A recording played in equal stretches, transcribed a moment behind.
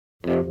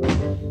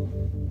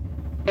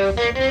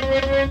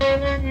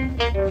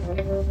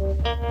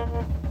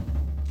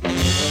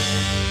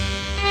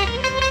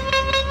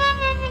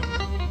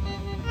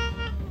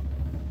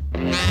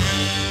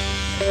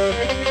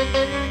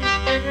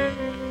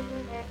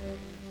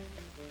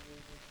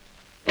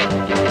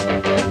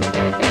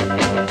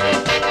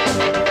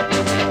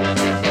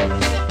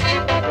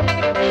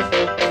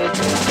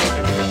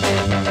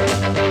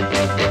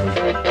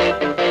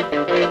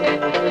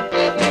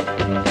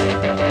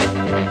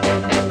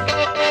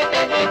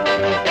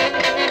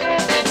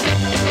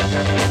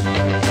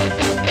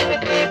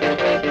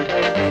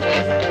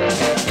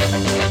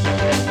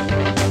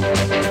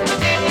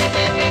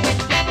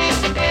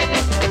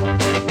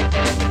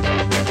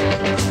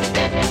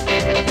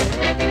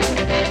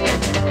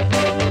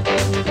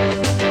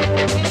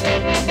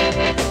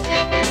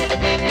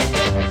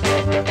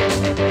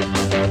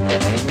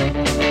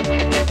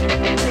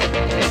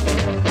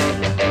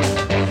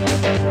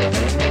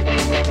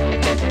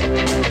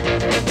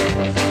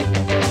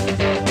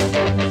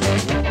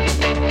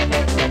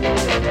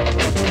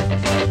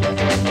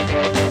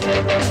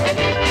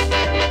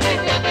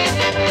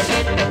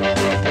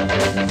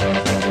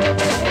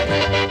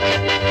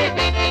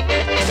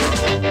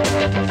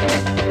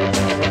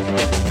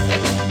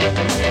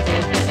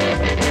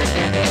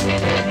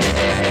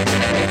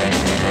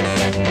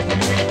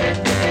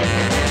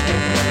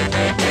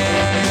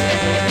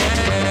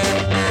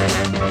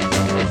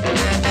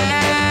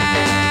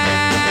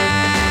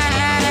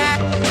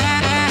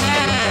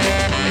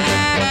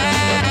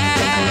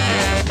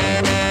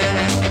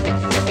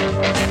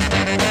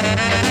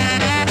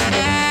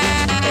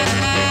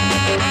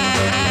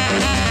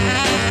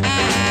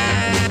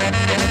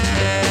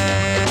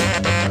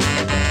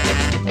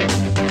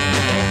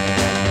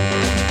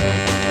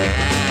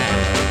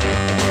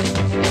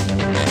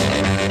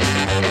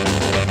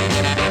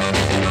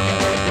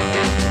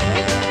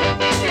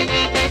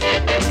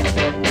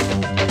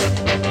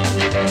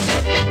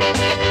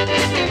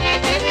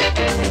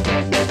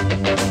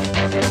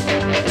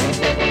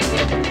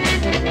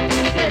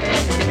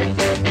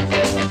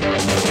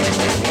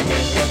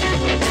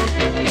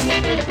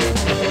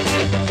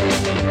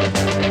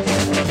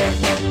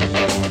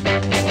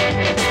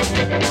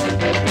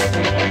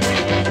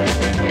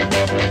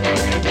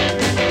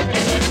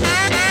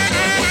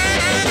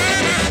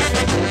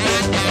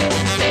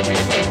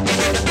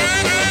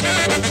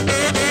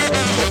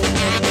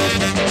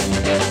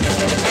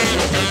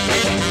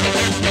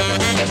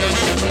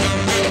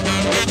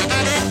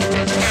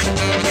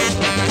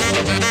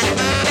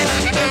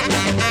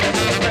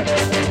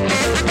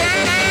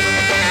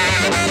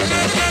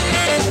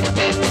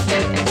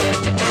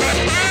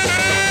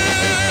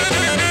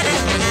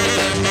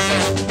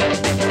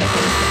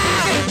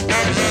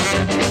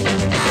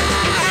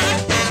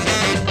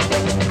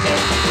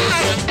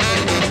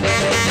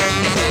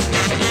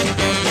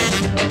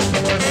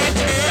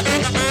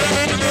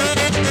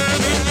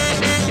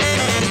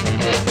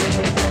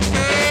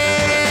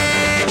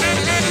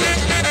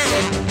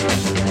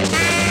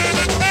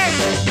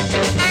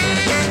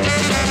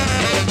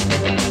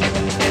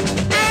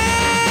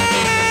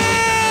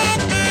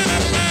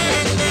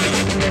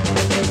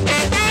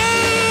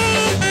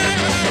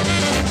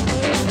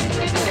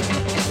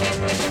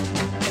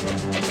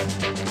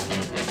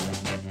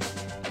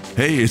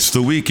Hey, it's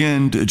the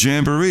Weekend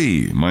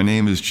Jamboree. My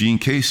name is Gene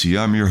Casey.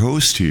 I'm your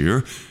host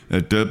here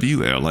at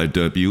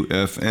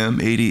WLIW-FM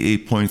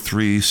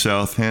 88.3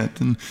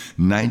 Southampton,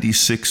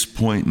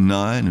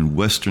 96.9 in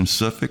Western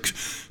Suffolk,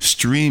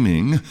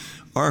 streaming,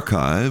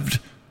 archived,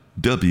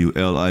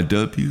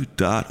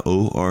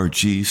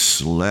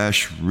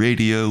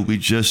 WLIW.org/radio. We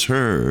just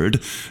heard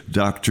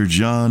Dr.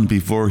 John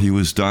before he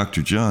was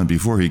Dr. John,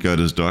 before he got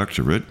his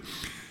doctorate.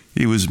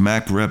 He was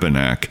Mac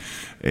Rebennack,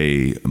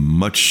 a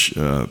much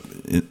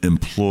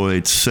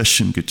employed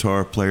session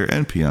guitar player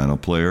and piano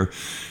player.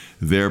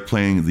 They're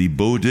playing the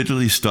Bo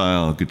Diddley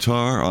style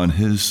guitar on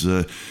his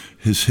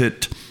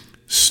hit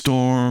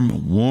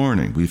Storm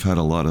Warning. We've had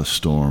a lot of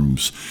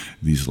storms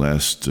these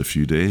last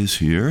few days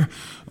here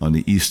on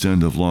the east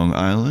end of Long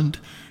Island.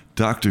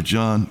 Dr.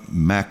 John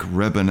Mac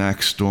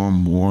Rebennack,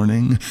 Storm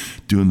Warning,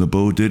 doing the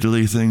Bo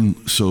Diddley thing.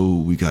 So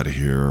we got to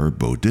hear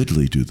Bo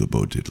Diddley do the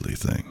Bo Diddley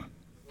thing.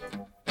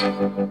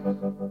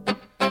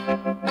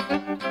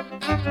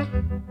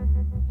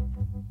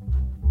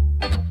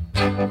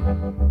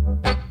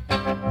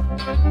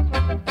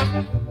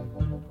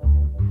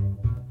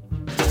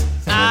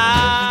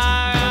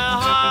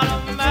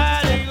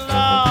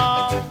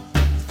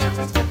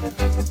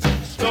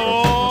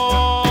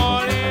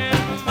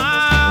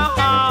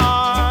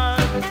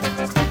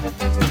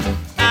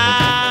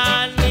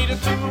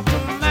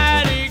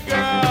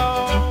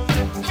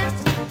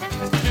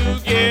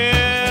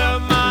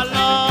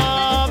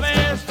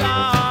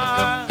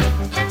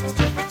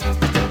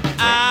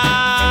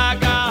 I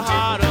got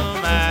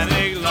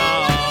Heart-O-Matic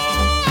love.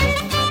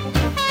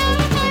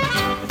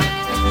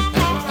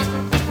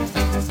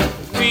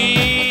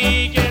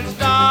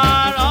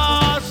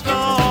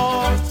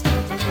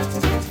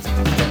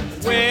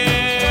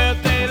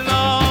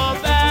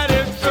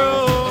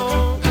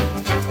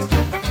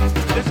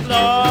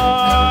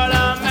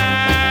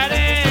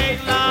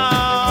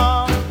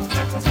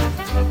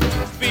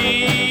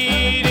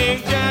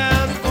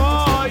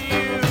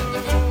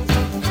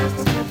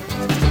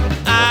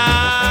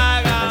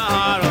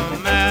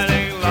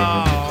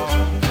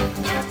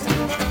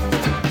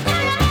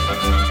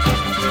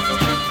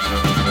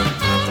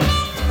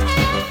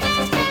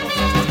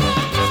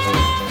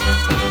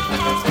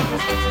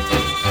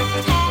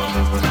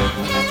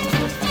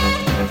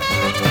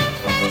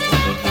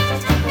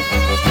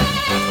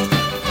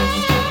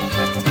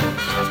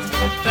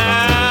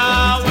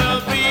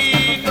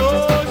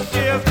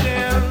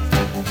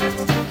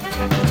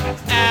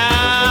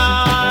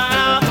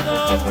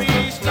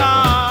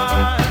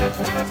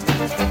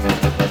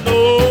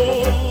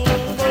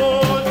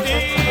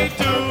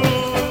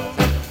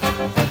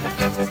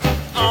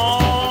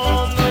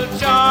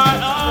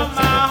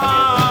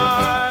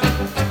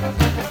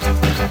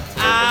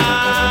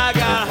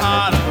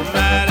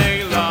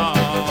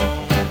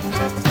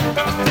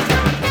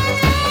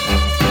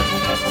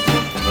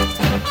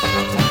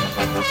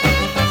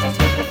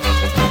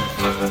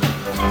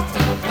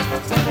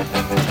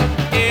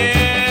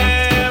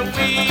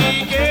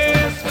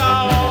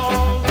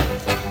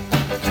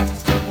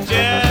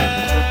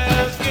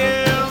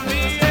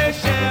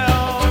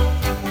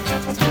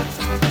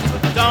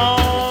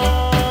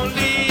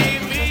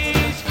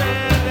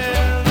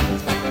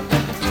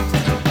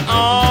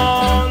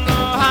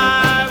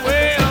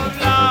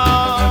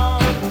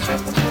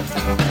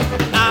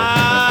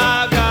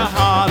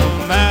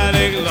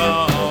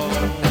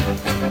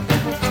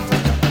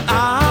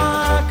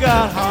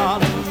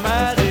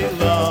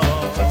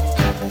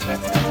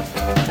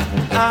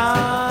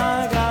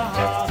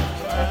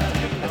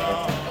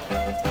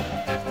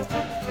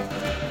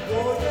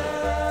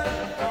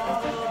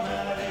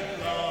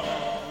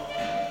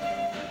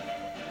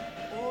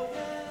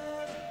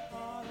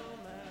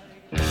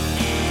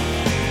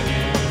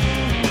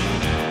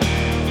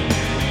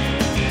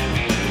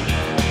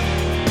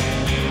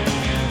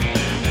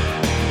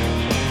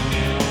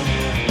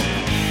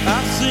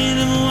 seen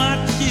them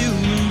watch you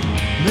and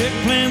make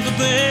plans what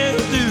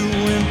they'll do.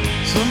 And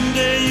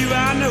someday you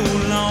are no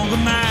longer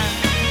mine.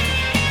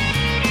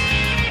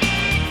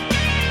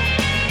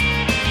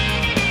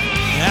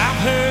 I've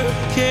heard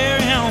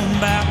carry on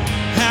about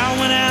how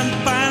when I'm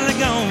finally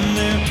gone,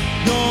 they're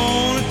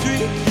gonna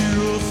treat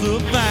you so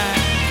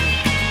fine.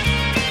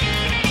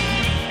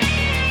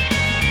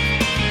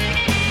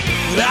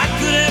 But I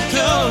could have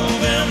told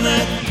them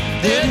that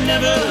they'd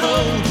never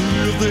hold you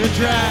if they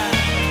tried.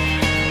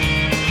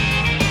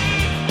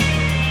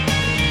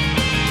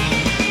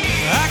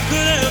 I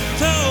could have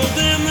told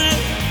them that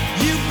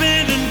you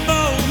bent and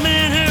bold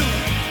men who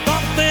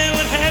thought they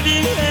would have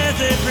you as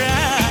a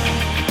bride.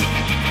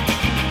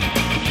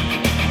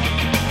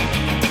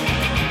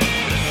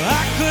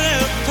 I could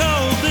have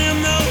told them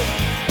those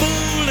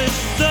foolish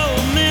soul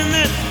men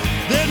that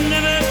they'd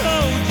never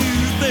hold you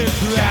if they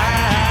tried.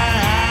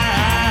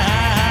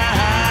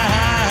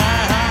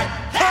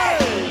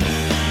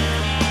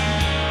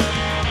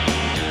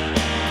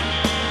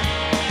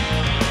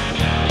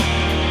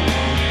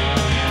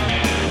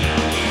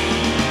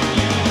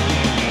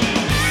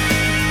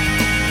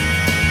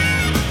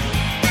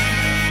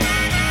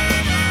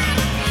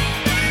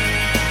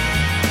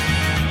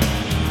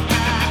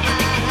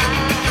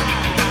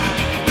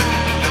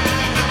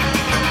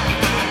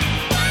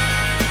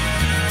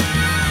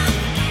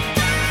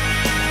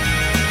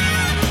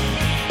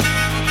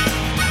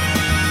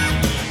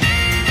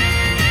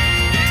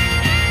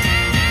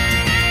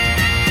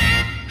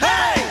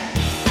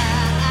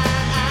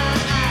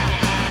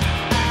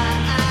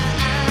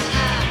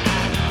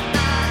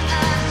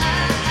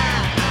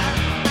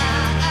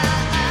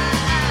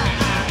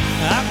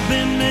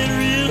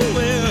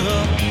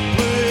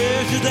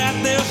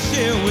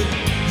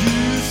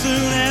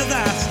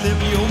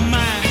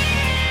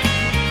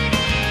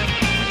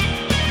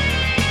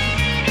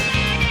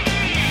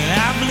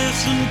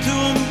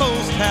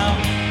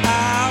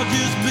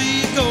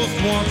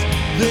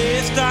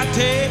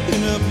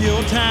 Taking up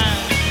your time.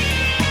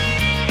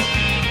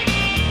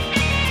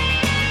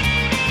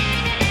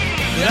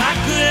 But I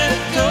could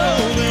have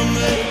told them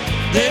that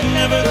they'd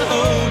never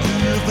hold you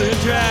if they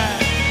tried.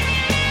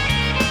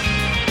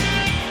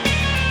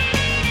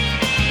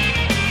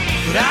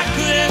 But I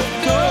could have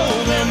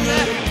told them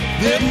that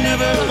they'd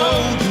never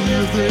hold you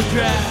if they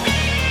tried.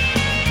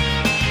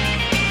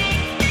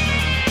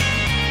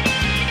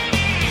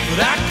 But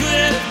I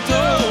could have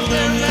told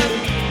them that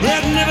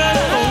they'd never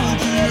hold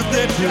you if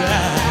they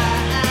tried.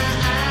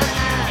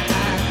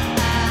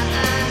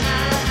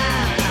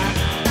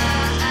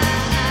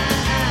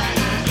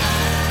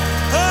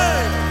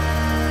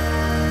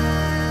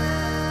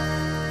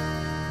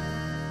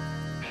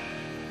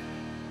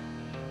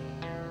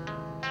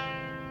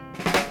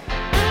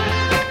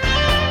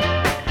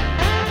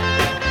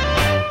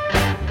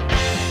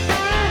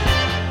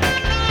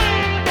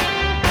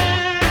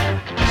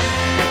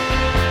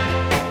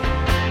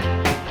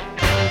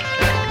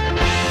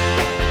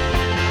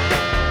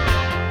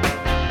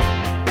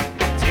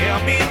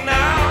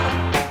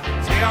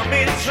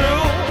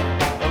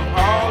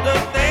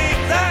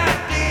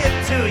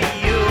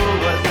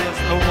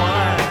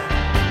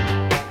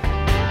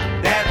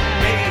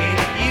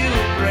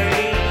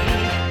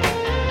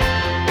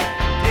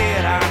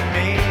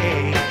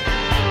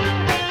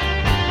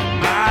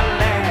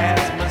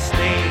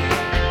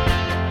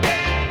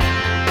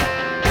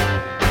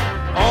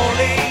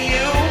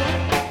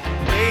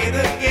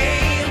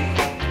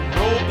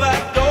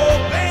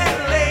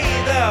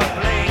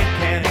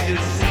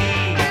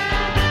 See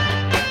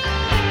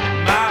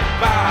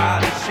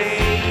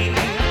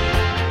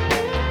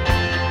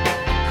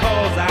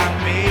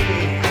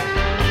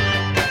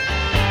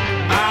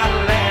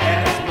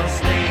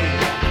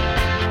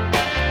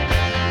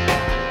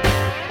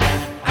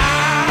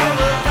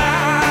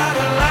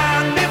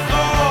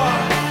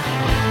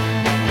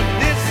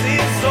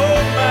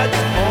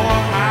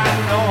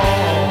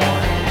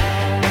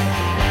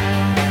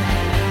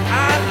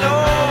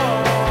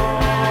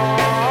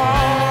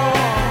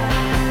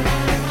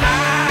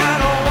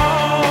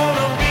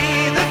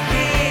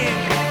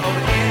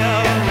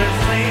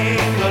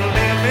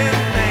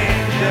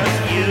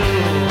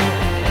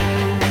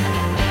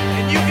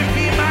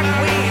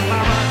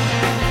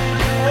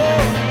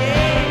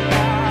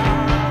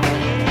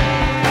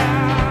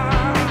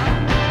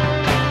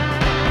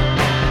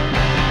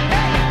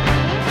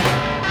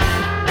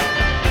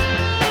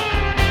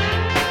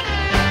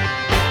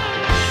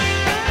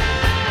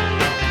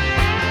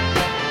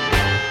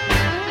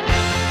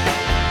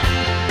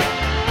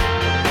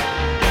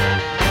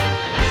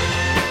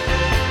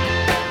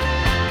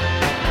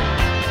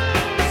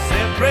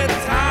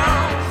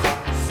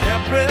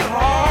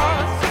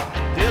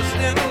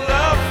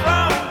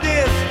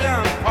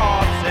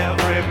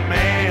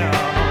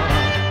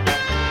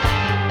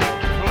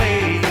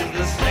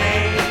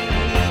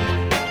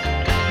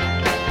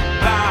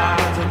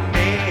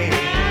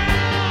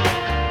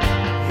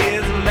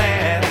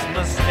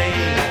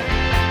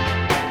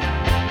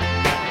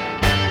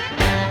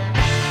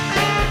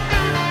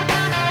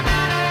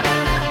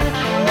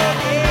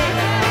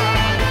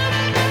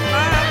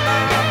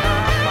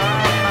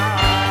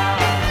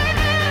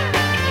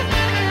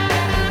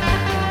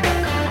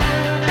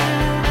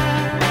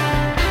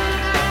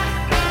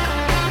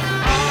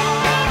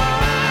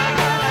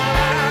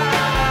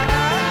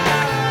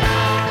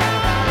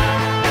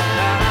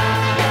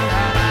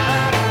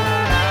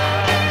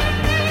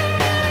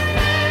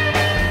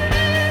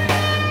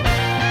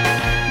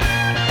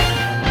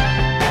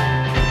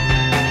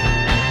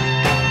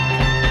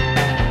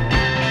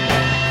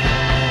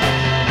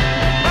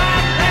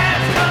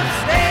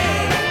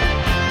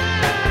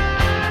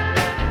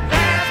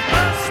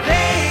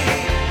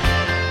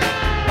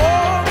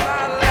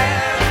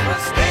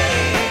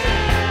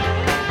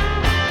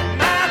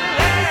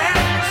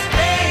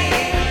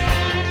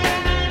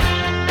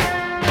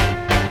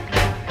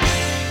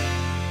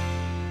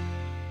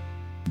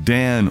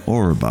Dan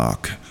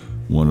Auerbach,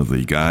 one of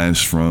the guys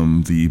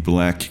from the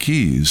Black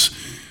Keys.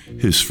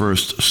 His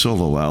first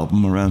solo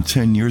album around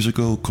 10 years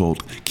ago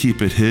called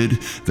Keep It Hid.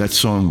 That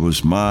song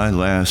was My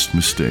Last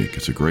Mistake.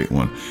 It's a great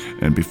one.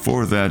 And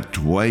before that,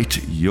 Dwight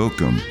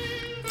Yoakam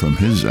from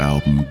his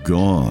album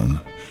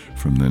Gone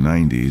from the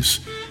 90s.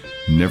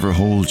 Never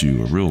Hold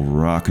You, a real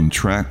rockin'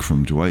 track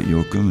from Dwight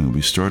Yoakam. And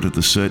we started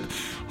the set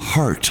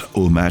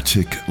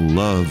Heart-O-Matic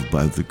Love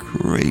by the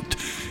great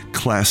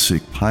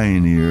classic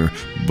pioneer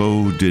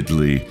Bo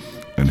Diddley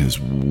and his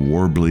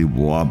warbly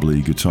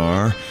wobbly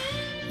guitar.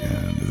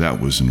 And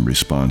that was in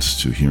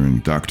response to hearing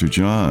Dr.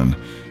 John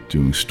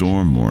doing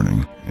Storm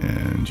Morning.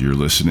 And you're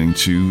listening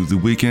to the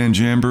Weekend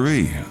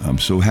Jamboree. I'm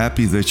so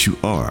happy that you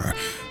are.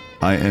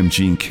 I am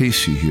Gene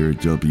Casey here at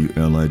WLIW-FM.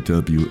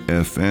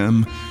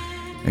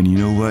 And you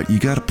know what? You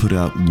got to put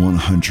out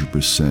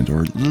 100%,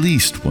 or at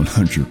least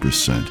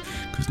 100%,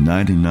 because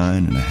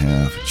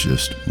 99.5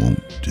 just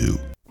won't do.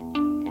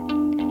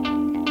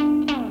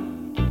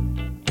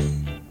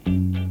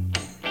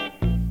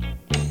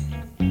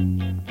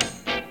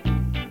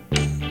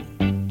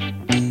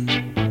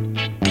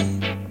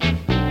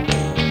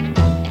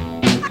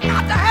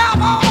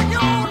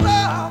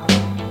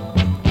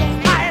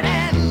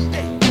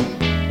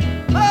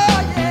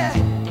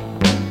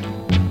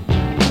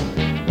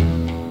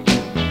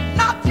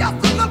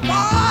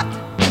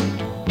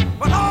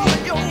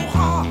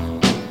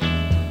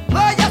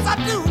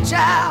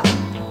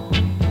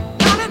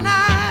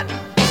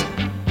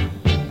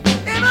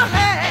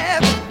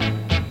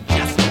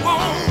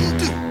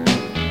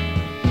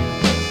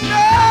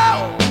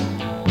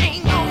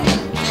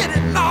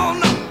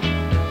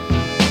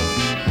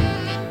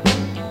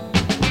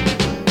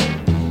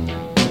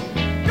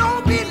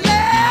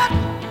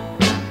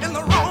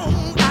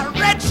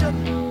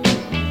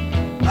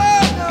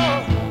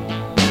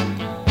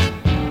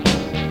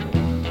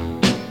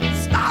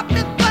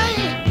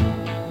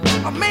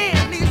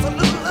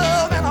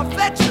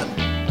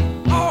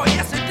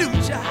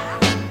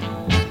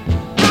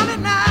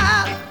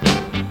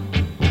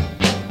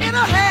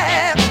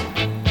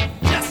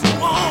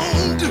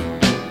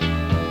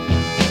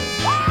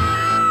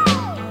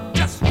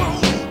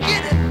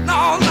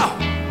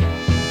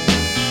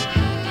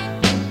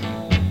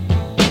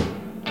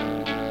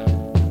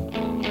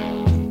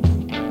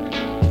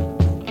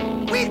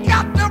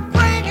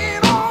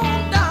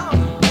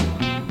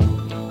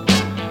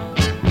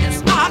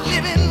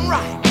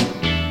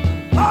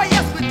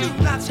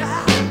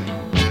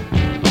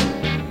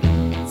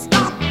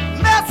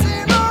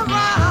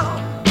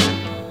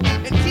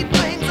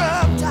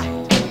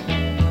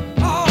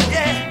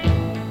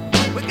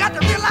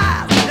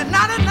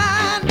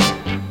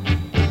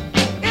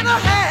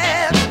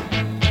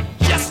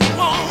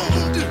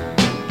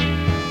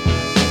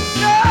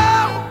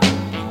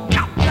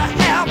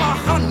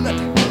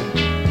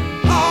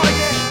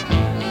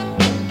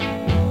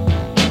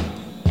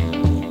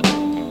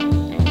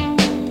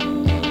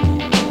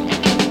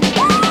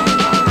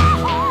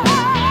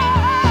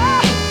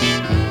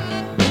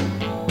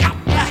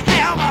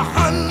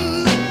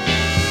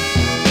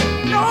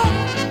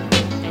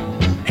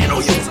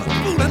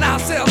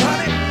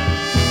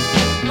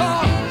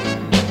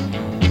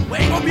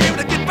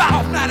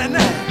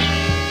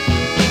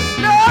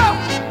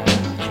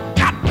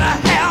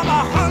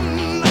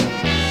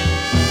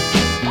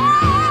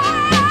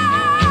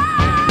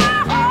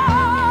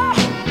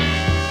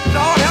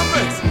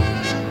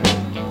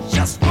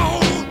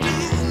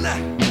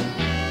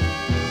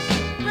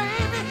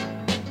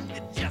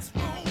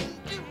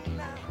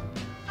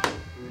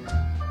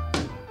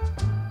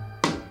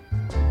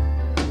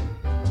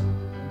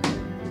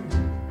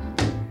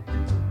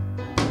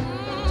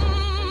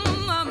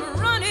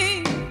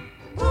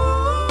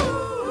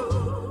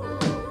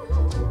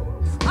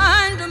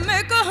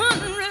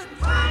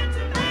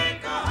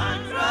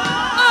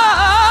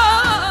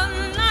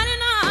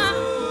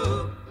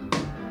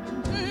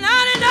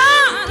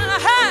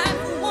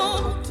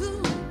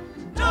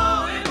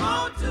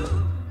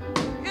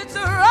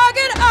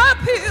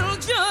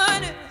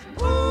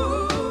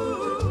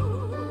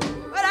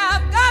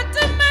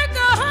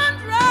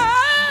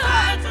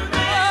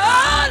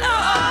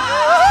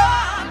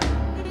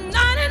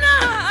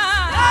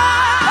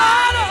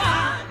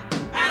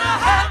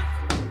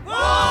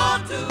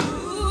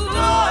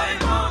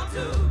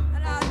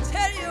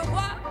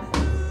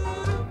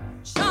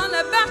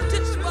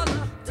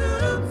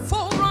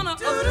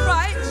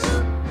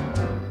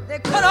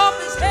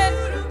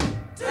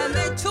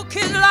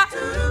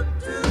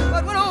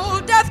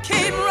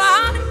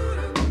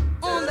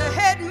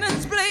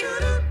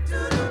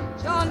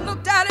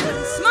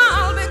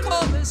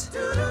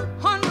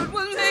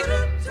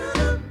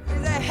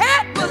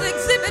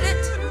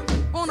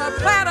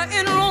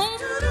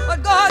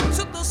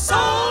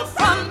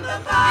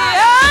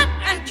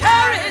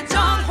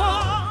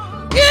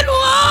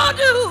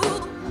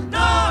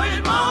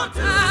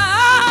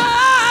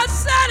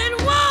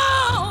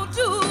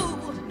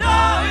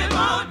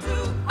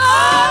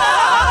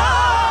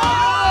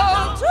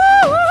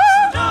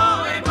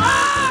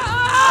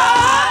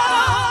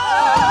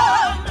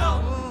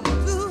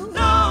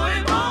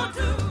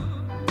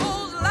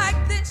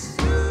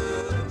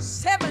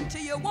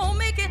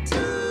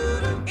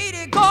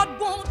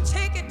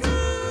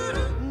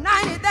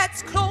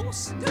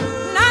 almost. 99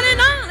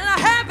 and a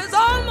half is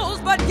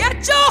almost, but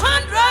get your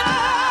 100.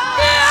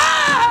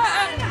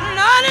 Yeah,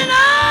 99 and a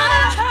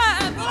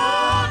half.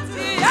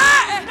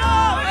 Yeah.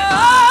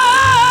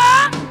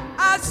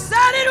 I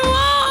said it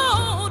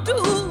won't do.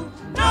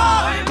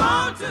 No, it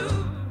won't do.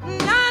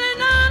 99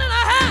 and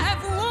a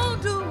half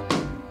won't do.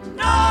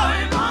 No,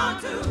 it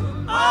won't do.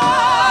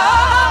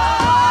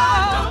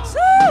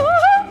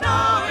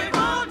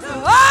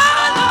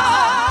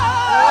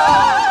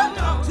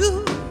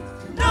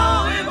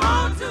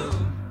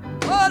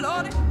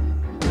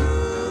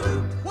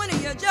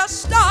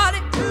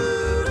 Started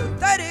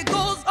 30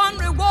 goes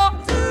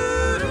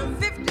unrewarded.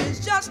 50 is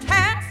just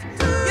half.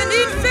 You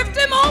need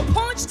 50 more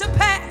points to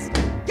pass.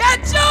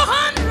 Get your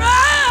 100.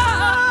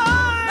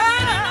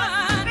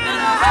 99 and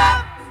a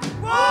half.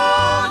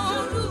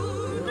 Won't do.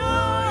 No,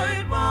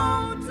 it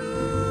won't do.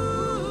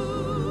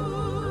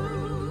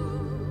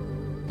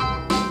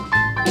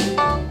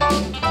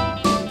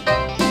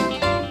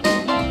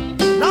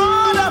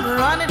 Lord, I'm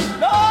running,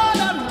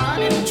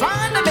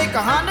 trying to make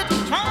 100,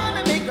 trying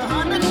to make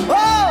 100.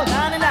 Oh,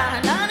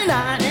 99,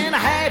 99 and a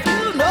half,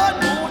 you know it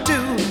won't do.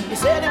 You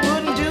said it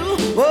wouldn't do.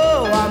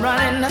 Oh, I'm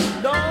running,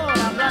 Lord,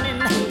 I'm running,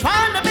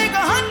 trying to make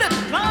 100,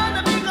 trying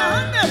to make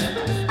 100.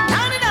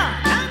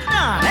 99,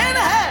 99 and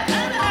a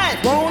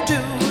half won't do.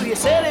 You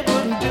said it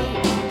wouldn't do.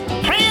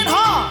 Praying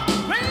hard,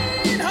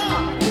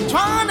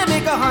 trying to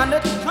make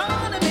 100,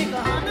 trying to make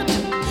 100.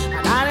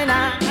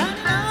 99,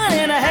 99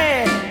 and a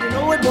half, you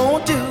know it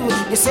won't do.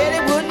 You said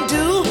it wouldn't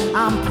do.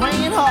 I'm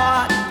praying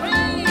hard,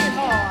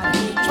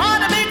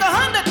 trying to make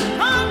 100,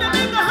 trying to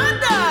make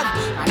 100.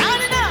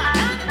 99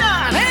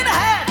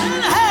 and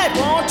a half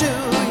won't do.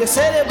 You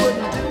said it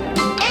wouldn't do.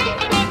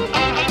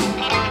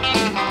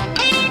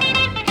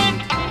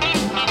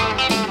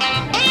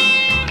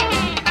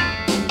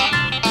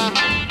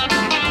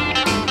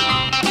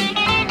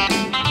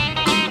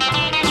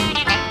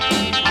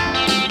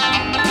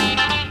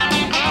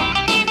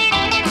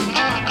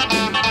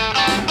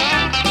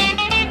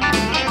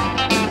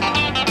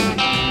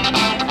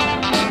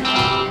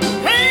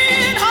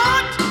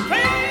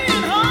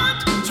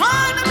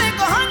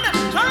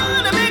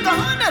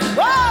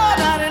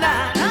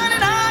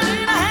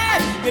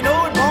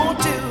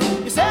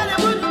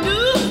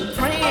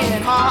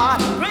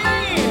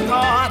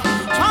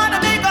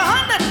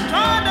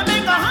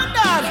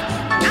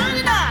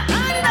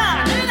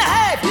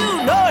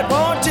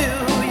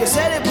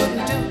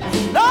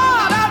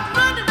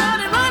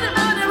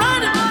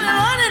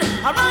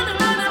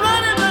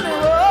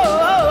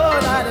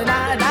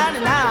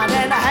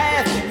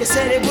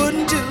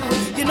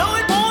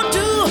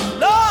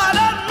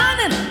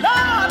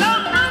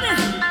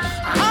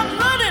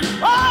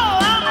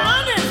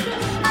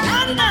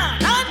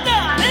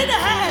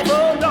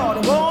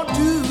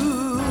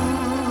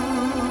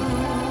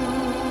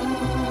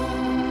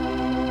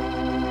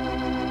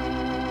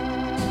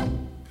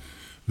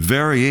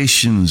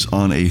 Variations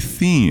on a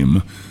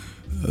theme,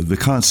 the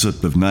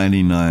concept of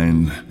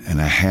 99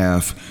 and a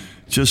half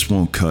just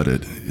won't cut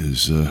it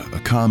is a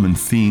common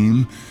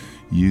theme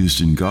used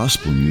in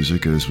gospel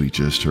music, as we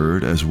just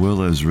heard, as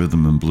well as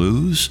rhythm and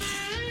blues.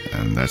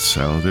 And that's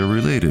how they're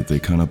related. They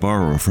kind of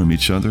borrow from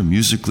each other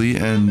musically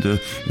and,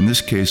 in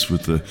this case,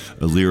 with a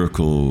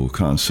lyrical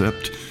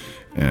concept.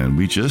 And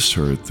we just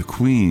heard the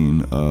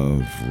queen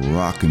of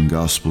rock and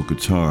gospel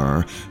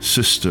guitar,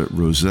 Sister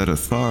Rosetta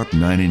Tharpe,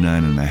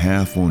 99 and a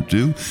half won't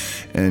do.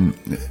 And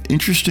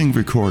interesting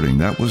recording.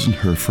 That wasn't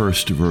her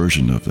first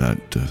version of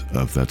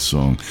that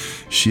song.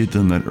 She had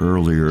done that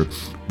earlier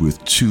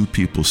with two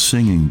people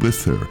singing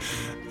with her.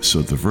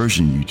 So the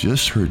version you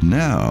just heard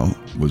now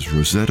was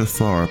Rosetta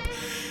Tharpe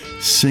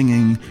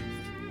singing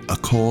a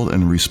call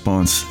and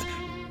response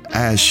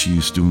as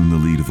she's doing the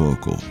lead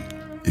vocal.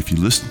 If you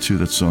listen to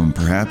that song,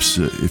 perhaps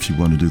if you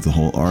want to do the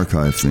whole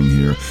archive thing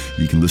here,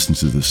 you can listen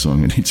to this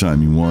song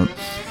anytime you want.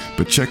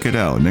 But check it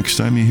out. Next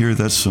time you hear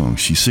that song,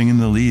 she's singing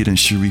the lead and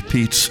she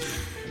repeats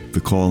the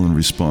call and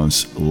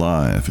response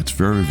live. It's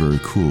very, very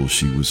cool.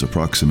 She was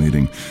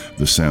approximating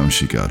the sound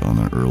she got on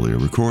an earlier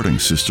recording.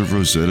 Sister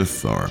Rosetta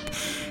Tharpe.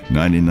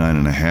 99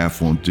 and a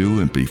half won't do.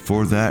 And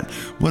before that,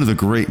 one of the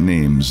great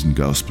names in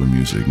gospel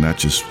music, not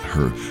just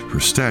her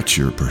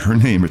stature, but her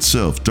name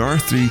itself,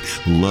 Dorothy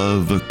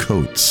Love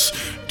Coates.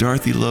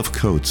 Dorothy Love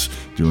Coates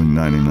doing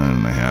 99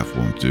 and a half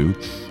won't do.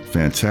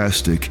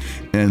 Fantastic.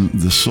 And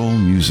the soul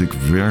music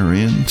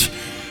variant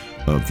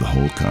of the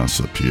whole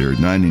concept here,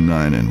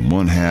 99 and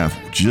one half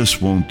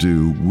just won't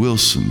do.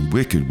 Wilson,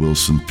 Wicked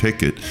Wilson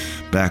Pickett,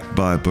 backed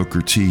by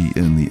Booker T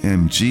and the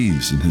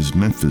MGs in his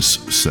Memphis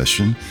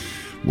session.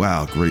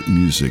 Wow, great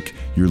music.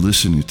 You're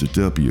listening to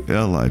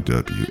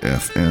WLIW-FM.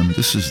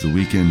 This is the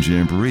Weekend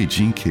Jamboree.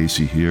 Gene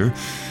Casey here.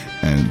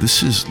 And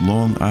this is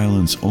Long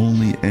Island's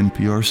only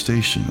NPR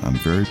station. I'm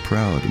very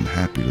proud and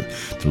happy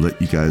to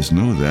let you guys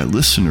know that.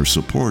 Listener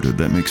supported.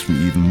 That makes me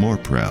even more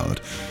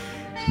proud.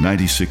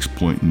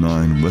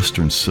 96.9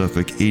 Western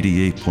Suffolk,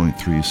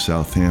 88.3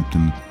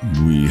 Southampton.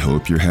 We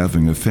hope you're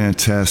having a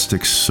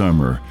fantastic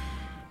summer.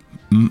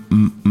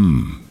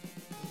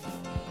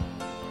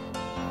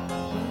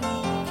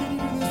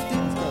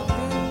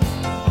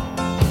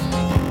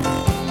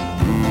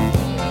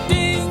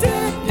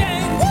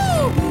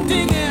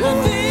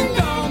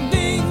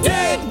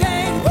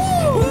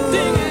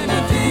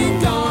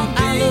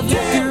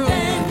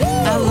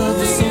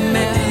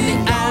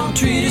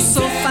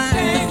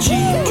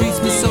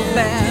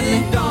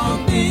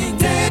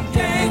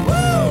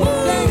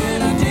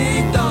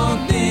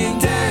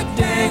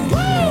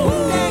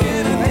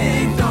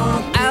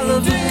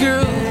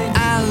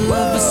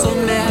 so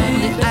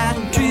madly. I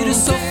treat her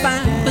so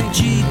fine, but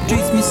she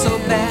treats me so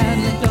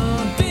badly.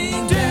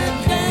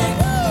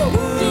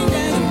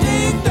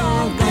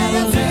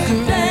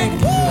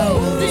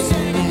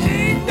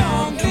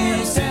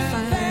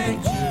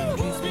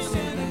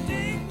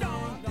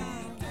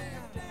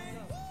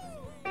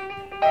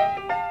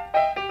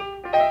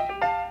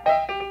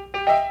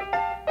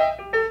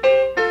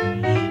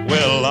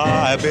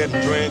 I've been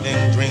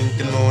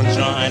drinking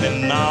moonshine,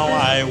 and now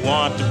I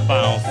want to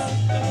bounce.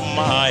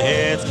 My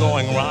head's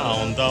going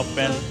round, up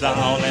and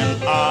down,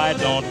 and I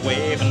don't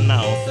wave an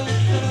ounce.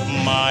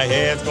 My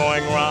head's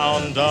going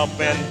round, up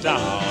and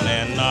down,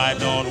 and I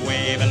don't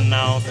wave an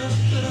ounce.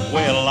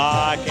 Well,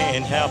 I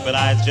can't help it,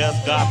 I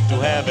just got to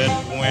have it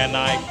when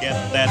I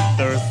get that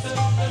thirst.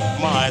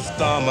 My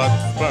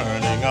stomach's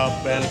burning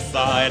up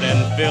inside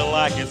and feel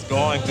like it's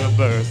going to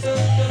burst.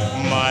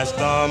 My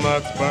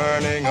stomach's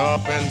burning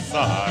up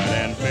inside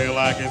and feel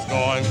like it's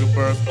going to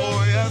burst.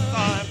 Oh yes,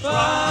 I'm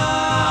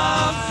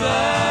proud.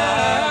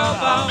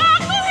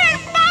 Go ahead,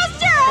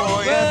 Foster.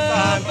 Oh yes,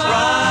 I'm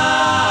proud.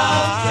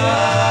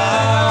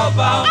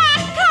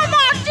 Come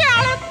on,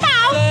 darling,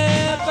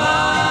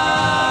 Foster.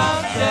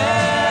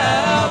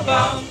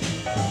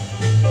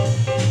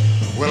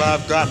 Well,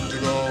 I've got to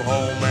go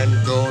home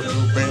and go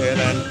to bed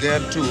and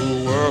get to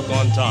work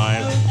on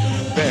time.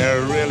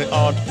 There really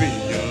ought to be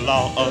a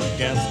law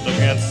against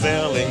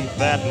selling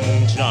that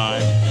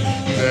moonshine.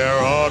 There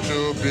ought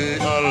to be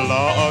a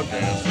law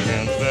against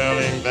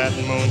selling that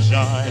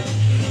moonshine.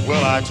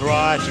 Well, I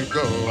tried to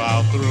go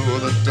out through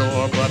the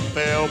door, but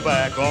fell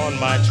back on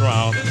my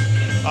trout.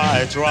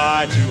 I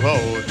tried to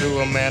hold to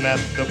a man at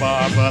the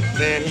bar, but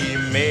then he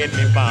made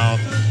me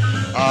bounce.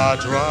 I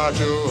tried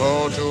to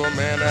hold to a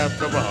man at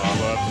the bar,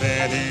 but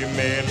then he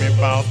made me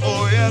bounce.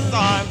 Oh yes,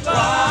 I'm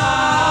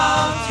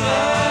proud.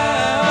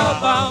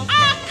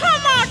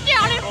 Come on,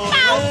 darling, Oh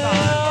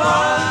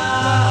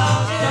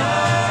yes,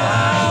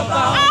 I'm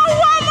proud.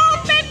 one more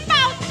big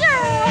Foster.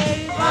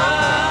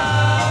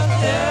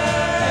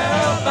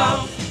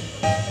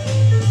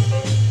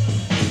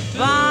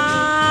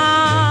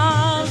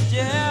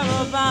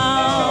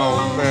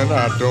 Oh man, I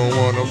don't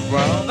want to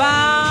bounce.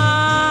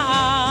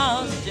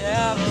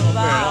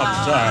 Man, I'm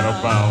tired of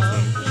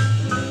bouncing.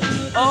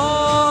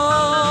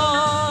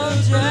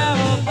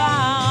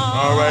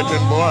 All right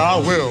then, boy, I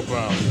will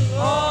bounce.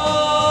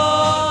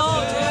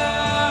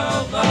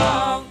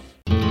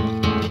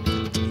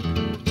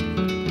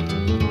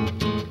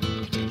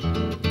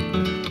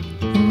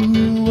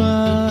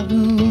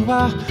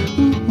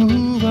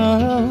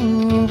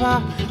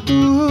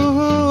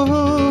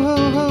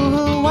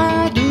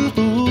 Why do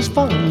fools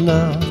fall in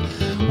love?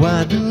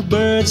 Why do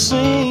birds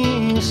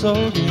sing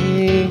so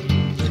gay?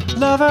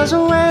 Lovers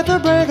who at the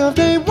break of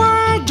day,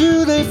 why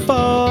do they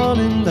fall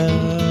in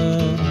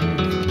love?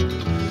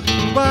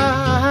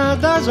 Why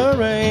does the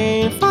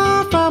rain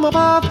fall from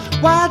above?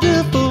 Why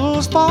do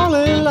fools fall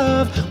in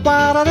love?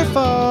 Why do they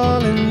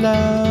fall in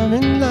love,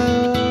 in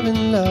love,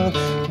 in love?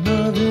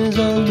 Love is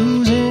a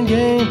losing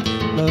game.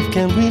 Love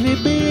can really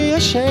be a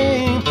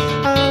shame.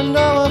 I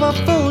know of a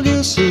fool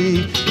you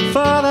see,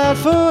 for that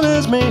fool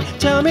is me.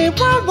 Tell me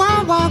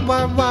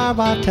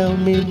why, tell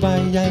me why,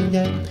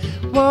 yeah.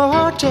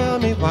 Whoa, tell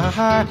me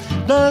why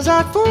does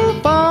that fool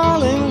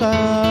fall in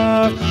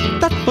love?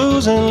 That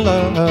fool's in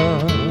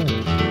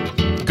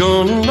love,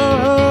 gone in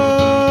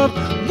love,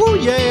 woo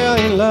yeah,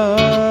 in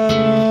love.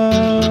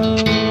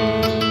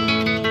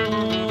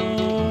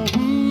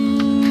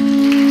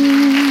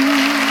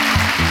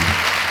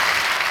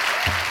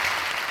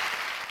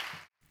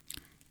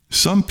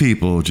 Some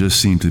people just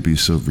seem to be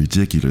so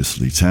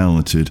ridiculously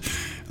talented.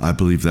 I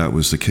believe that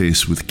was the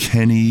case with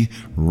Kenny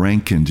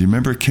Rankin. Do you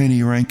remember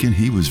Kenny Rankin?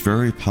 He was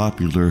very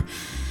popular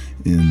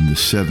in the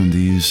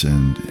 70s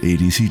and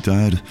 80s. He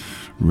died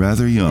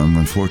rather young,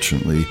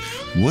 unfortunately.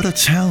 What a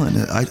talent.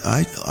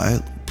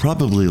 I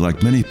probably,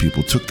 like many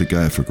people, took the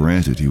guy for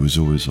granted. He was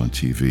always on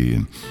TV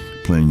and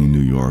playing in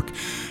New York.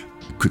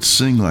 Could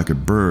sing like a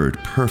bird,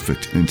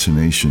 perfect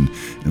intonation,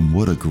 and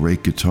what a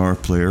great guitar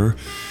player.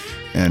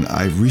 And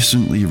I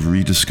recently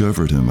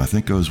rediscovered him. I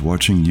think I was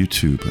watching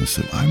YouTube and I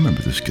said, I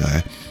remember this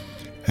guy.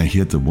 And he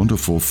had the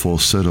wonderful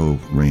falsetto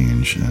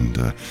range,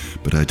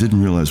 but I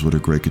didn't realize what a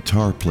great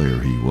guitar player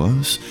he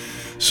was.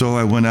 So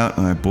I went out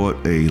and I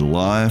bought a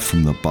Live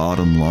from the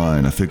Bottom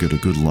Line. I figured a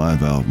good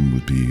live album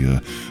would be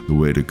the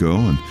way to go,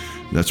 and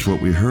that's what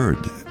we heard.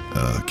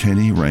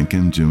 Kenny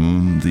Rankin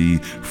doing the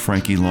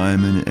Frankie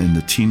Lyman and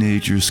the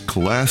Teenagers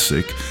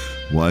classic,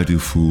 Why Do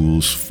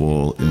Fools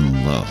Fall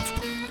in Love?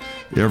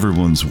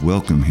 Everyone's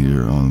welcome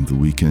here on the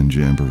Weekend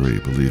Jamboree,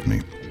 believe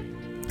me.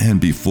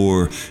 And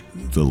before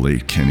the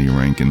late Kenny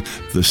Rankin,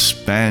 the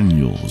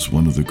Spaniels,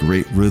 one of the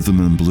great rhythm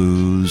and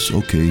blues,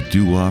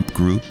 doo-wop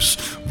groups,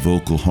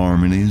 vocal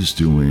harmonies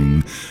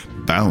doing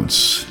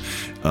Bounce.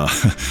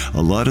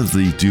 A lot of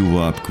the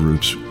doo-wop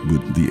groups,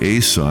 the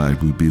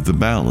A-side would be the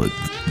ballad,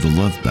 the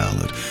love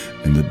ballad,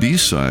 and the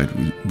B-side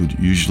would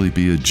usually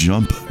be a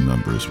jump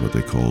number, is what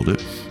they called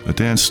it, a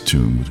dance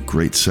tune with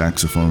great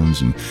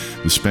saxophones, and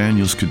the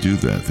Spaniels could do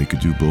that. They could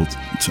do both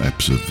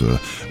types of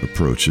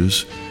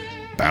approaches.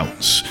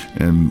 Bounce.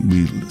 And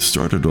we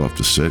started off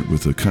the set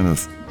with a kind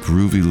of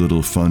groovy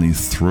little funny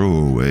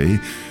throwaway,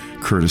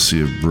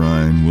 courtesy of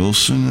Brian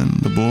Wilson and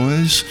the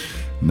boys.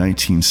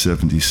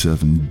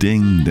 1977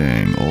 Ding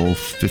Dang, all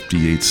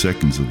 58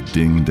 seconds of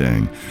Ding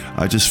Dang.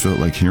 I just felt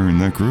like hearing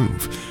that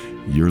groove.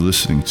 You're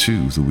listening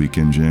to the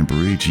Weekend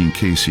Jamboree. Gene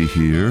Casey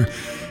here,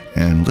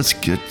 and let's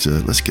get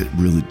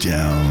really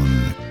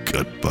down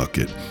gut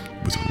bucket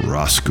with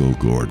Roscoe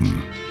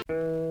Gordon.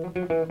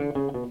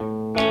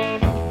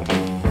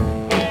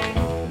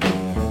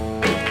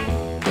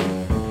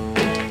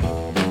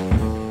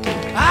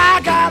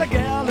 I got a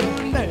gal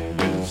whose name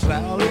is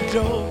Sally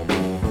Joe.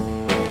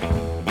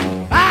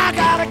 I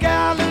got a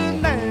gal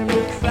whose name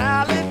is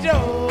Sally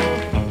Joe.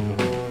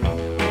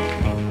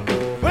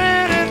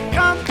 When it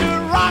comes to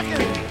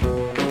rocking,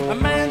 a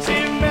man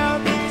she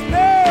melts the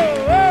snow.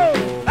 Oh,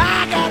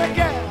 I got a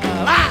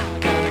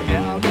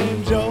gal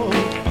named Joe.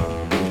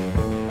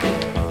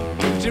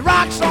 She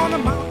rocks on the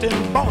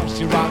mountain, boy,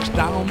 she rocks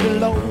down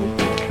below.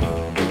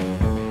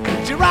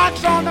 She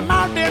rocks on the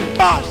mountain,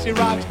 boy, she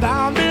rocks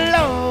down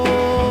below.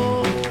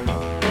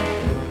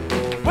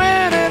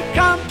 When it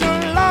comes to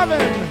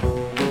loving,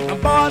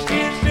 boy, she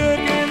sure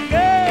can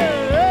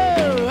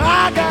go.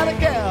 I got a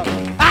gal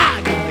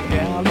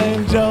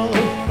named Joe.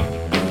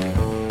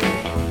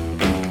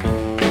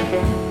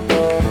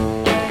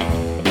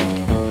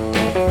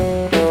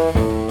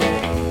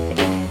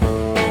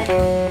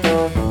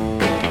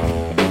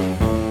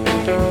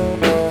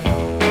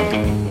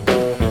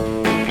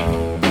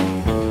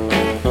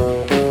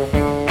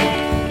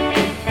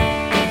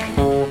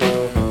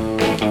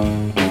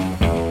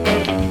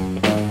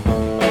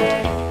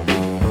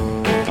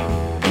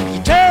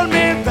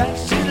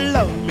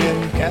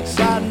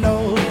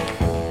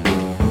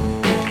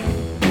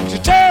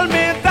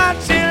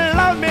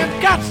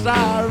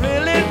 I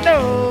really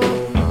know.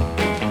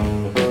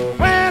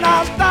 When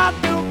I start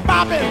to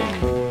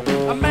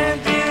poppin', a man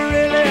she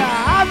really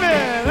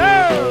hoppin'.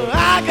 Oh, I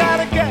got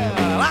a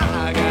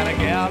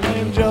gal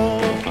named Joe.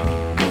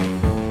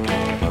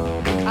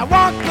 I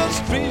walk the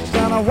streets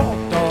and I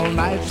walked all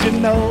night, you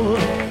know.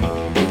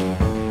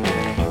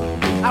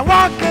 I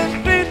walk the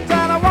streets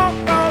and I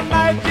walked all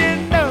night, you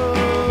know.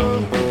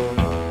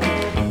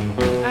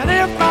 And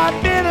if I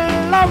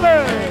didn't love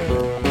her,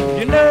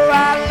 you know I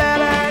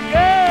let her.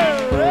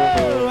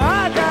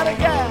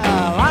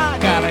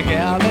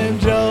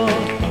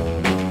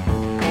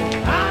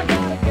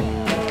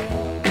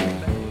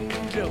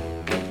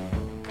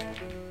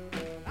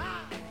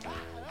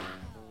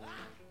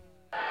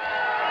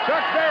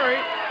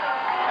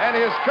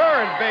 His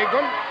current big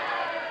one.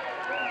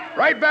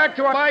 Right back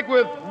to our mic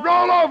with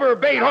Roll Over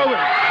Beethoven.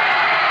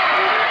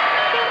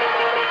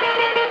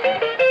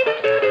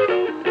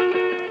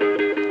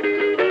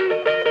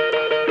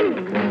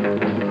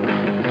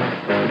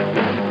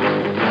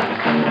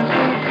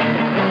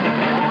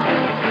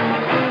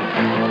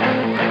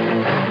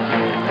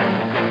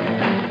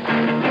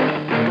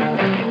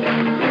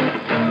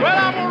 Well,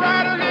 I'm gonna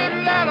write a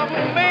little letter, I'm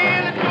gonna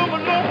mail it to my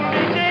local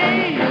DJ.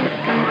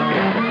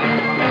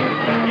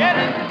 Yeah,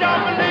 this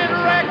jumping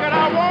little record I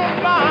won't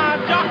buy a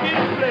jockey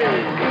to play.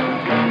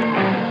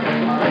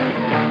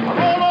 I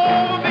roll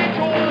over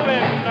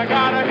Beethoven, I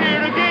gotta hear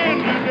it again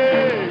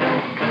today.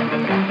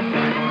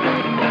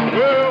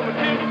 Well, the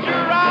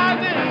temperature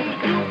rising, the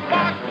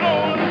jukebox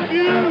blowing the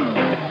fuse.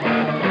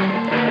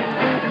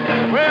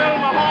 Well,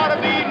 my heart a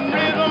beating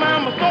rhythm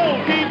and my soul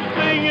keeps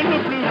singing the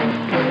blues.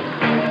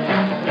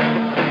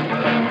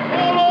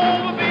 Roll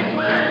over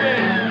Beethoven,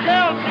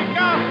 tell Sheik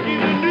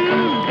the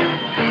news.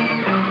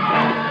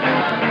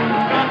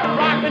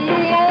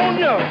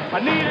 Pneumonia, I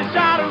need a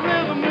shot of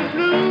rhythm and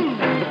blues.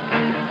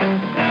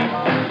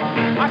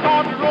 I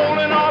caught the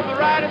rolling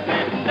arthritis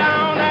sitting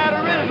down at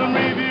a rhythm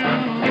review.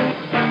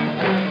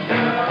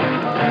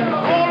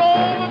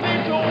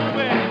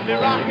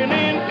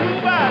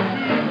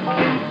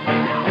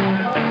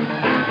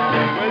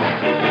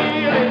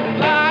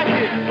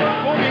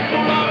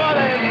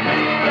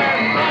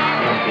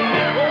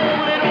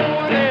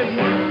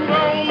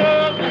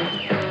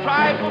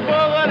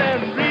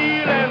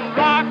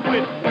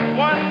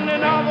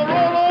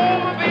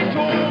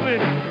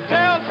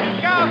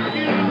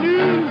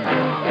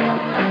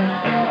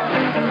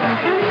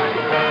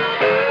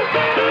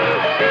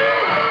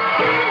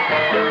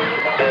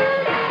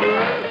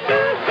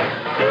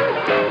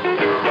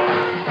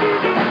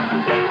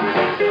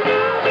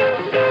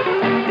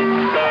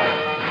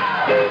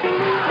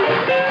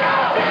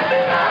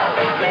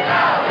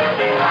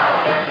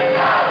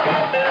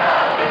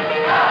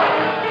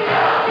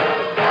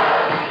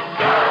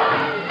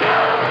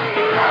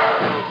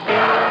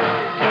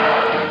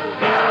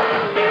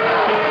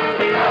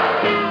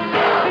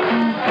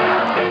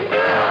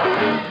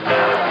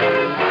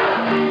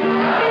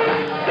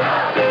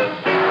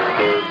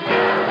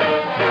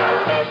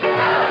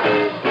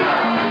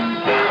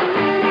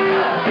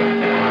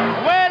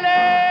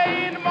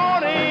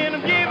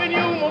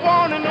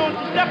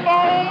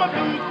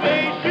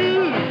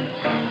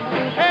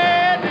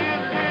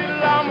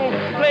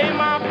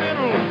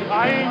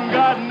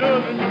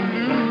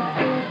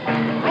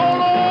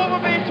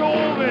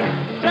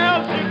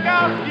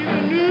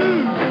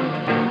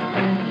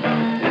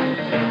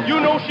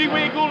 She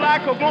wiggle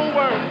like a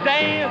glowworm,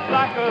 dance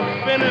like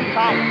a spinning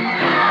top.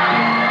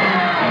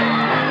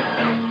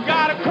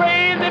 Got a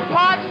crazy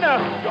partner,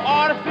 you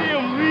ought to see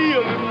him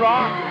reel and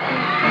rock.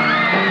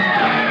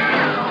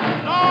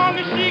 Long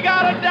as she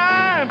got a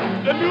dime,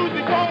 the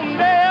music won't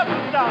never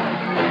stop.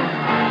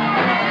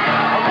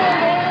 I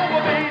roll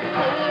over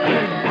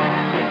Beethoven.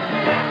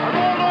 I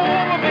roll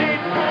over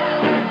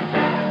Beethoven.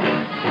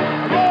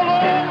 I roll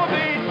over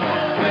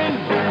Beethoven.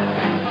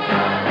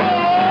 Roll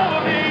over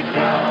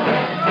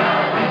Beethoven.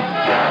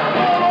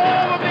 Roll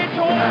over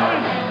Beethoven.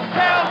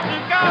 Tell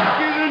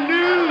Tchaikovsky the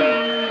news.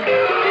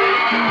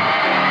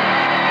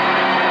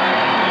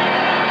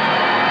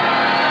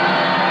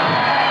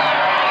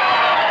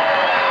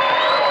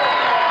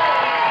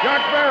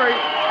 Chuck Berry,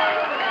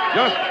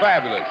 just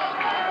fabulous.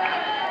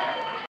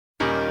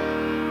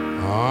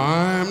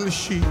 I'm the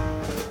sheep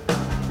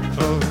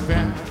of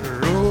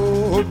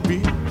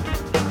Araby.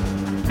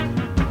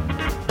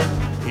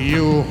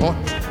 Your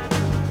heart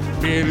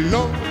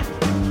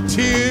belongs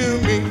to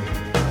me.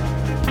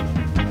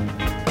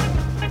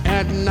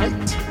 At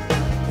night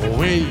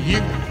when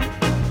you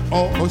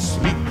are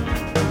asleep,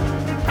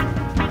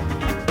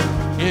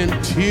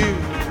 into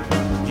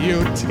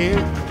your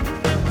tent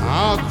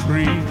I'll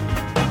creep.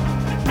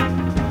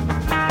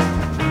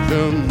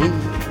 The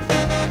moon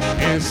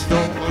and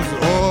stars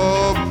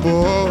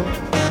above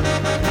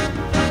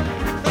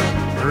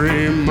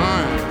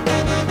remind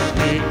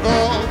me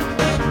of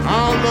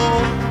our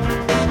Lord.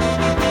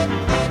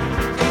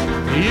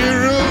 You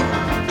rule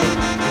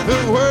the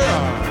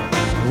world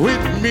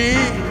with me.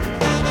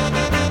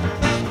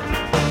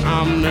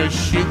 I'm the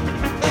sheep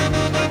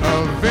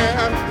of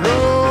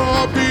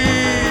Araby.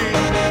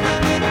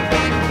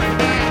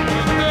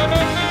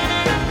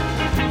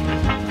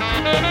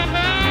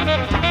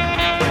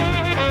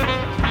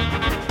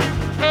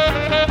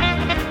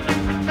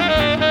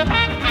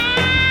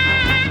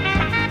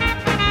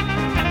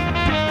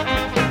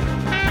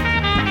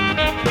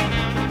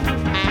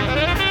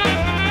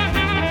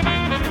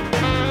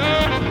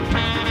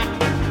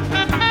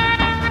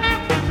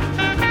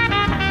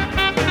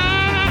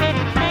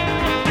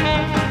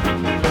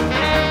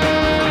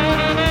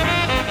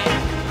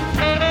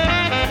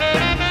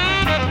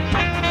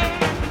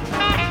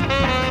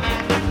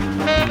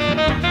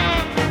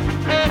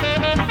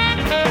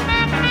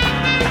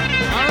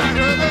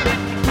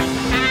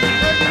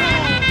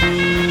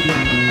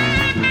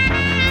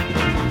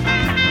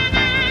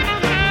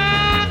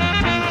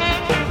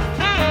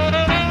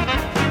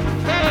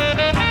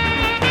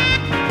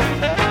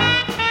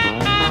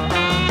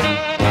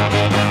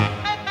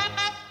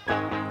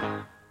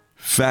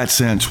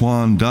 Fats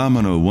Antoine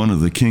Domino, one of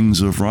the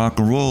kings of rock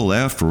and roll.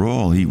 After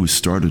all, he was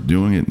started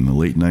doing it in the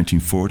late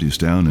 1940s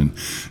down in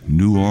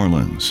New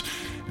Orleans.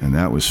 And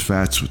that was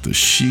Fats with the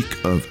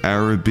Sheik of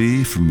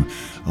Araby from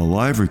a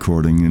live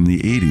recording in the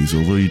 80s.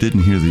 Although you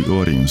didn't hear the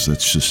audience,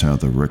 that's just how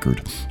the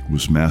record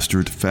was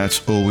mastered.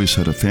 Fats always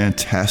had a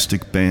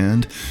fantastic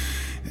band,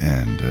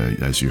 and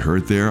as you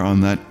heard there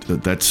on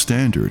that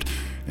standard.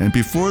 And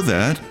before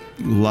that,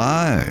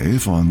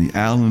 live on the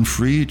Alan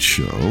Freed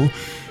Show,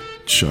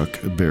 Chuck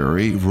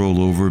Berry,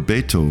 Roll Over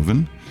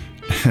Beethoven,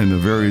 and a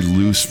very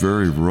loose,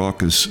 very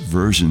raucous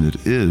version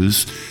it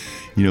is.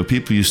 You know,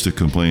 people used to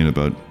complain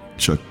about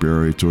Chuck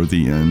Berry toward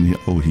the end.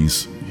 Oh,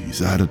 he's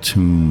out of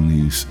tune,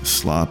 he's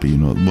sloppy, you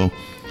know. Well,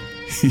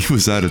 he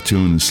was out of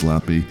tune and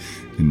sloppy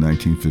in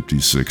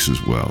 1956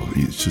 as well.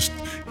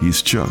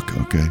 He's Chuck,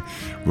 okay?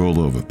 Roll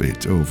Over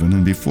Beethoven.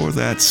 And before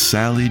that,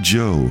 Sally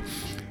Joe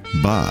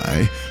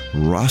by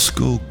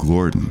Roscoe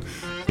Gordon,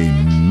 a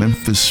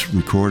Memphis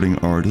recording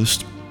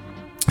artist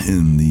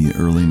in the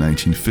early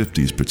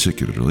 1950s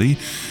particularly.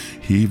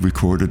 He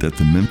recorded at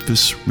the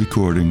Memphis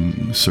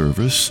Recording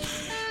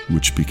Service,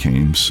 which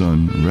became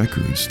Sun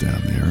Records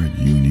down there at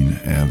Union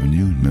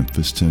Avenue in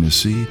Memphis,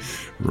 Tennessee.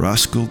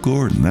 Roscoe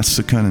Gordon, that's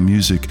the kind of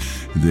music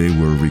they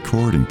were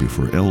recording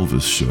before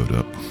Elvis showed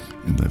up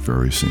in that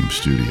very same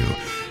studio.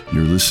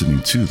 You're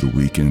listening to the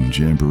Weekend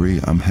Jamboree.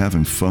 I'm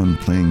having fun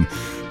playing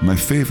my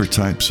favorite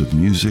types of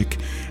music,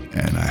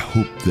 and I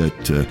hope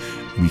that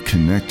we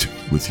connect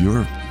with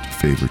your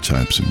favorite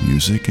types of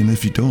music. And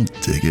if you don't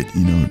dig it,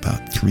 you know, in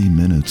about 3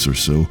 minutes or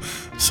so,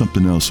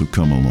 something else will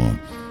come along.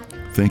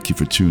 Thank you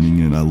for tuning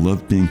in. I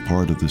love being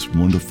part of this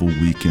wonderful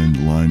weekend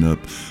lineup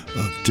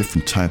of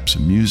different types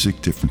of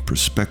music, different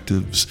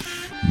perspectives,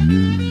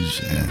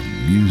 news and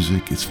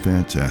music. It's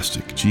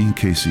fantastic. Gene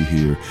Casey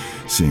here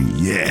saying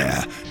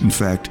yeah. In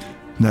fact,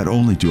 not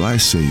only do I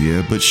say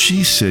yeah, but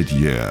she said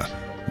yeah.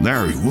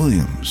 Larry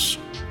Williams.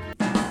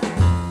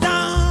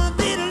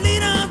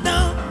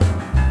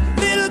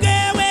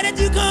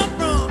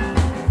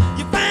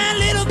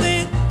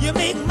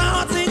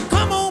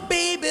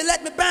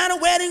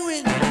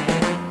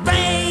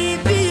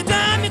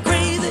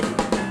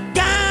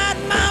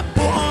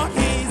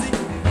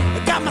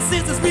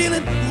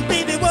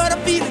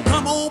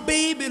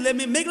 Let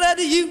me make love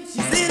to you.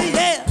 She said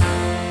yeah.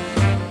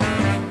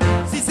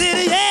 She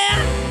said yeah.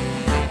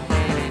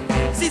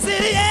 She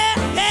said yeah,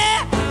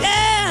 yeah,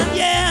 yeah,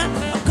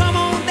 yeah. Oh, come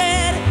on,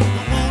 daddy,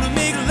 I wanna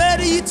make love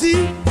to you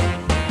too.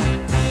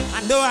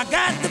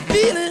 got the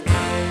feeling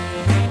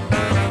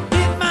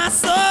in my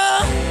soul.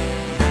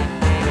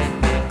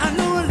 I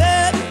know I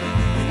love you,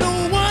 no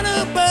one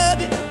above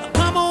you.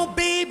 Come on,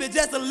 baby,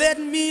 just let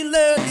me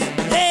love you.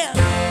 Yeah.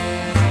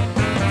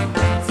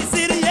 She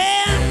said,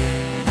 yeah.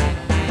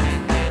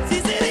 She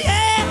said,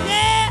 yeah,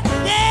 yeah,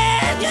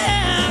 yeah,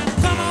 yeah.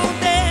 Come on,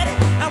 daddy,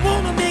 I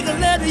wanna make a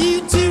love to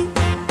you too.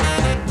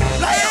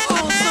 Play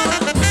on, son.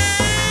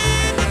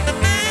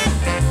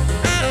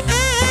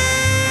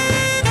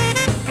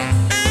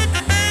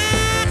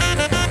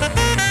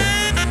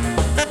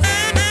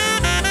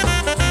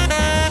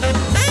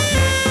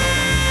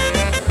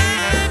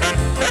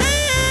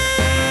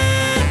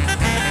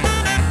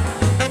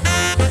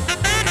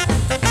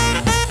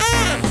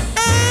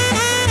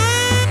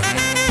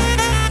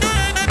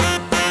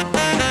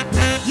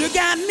 You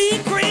got me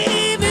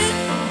craving,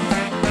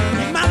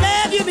 my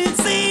love you've been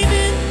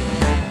saving.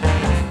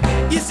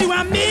 It's you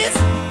I miss,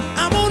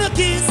 I wanna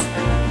kiss.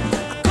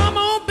 Come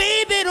on,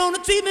 baby,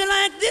 don't treat me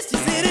like this. She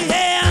said,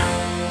 yeah.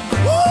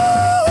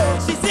 Woo!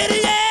 She said,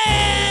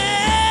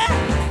 yeah.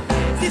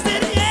 She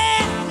said,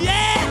 yeah,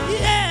 yeah,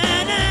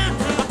 yeah. Now,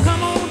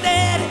 come on,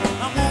 daddy,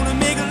 I wanna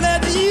make a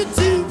love to you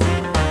too.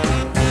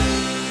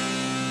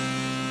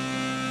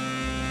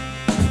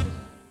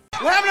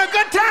 We're having a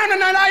good time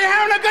tonight. Are you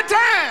having a good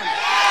time?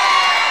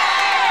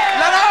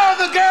 Let all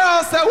the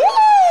girls say,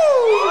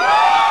 woo!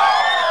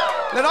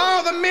 Let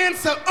all the men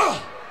say, oh!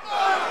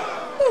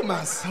 Oh,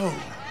 my soul.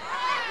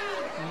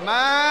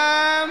 My.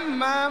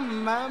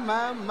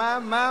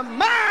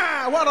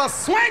 What a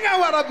swinger,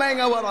 what a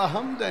banger, what a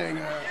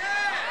humdinger.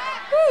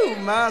 Ooh,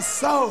 my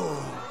soul.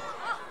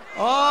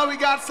 Oh, we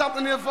got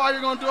something here for you.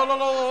 We're going to do a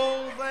little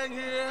old thing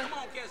here.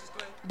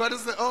 But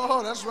it's the,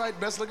 oh, that's right.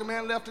 Best looking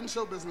man left in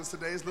show business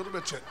today is Little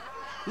Richard.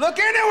 Look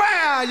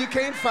anywhere, you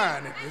can't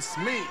find it. It's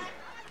me.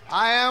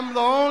 I am the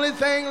only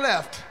thing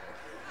left.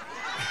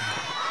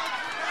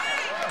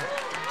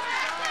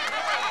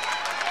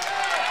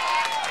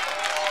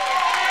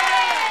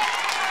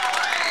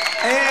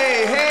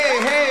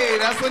 Hey,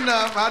 that's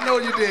enough. I know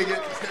you dig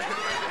it.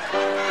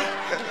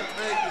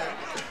 Thank you.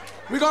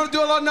 We're going to do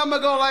a little number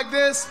go like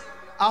this.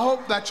 I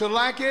hope that you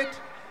like it.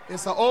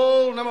 It's an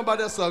old number,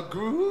 but it's a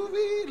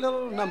groovy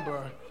little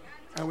number,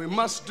 and we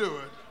must do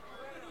it.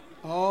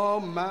 Oh,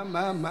 my.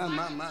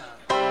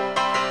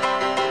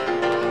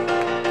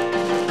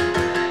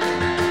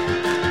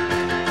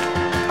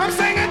 I'm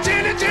singing,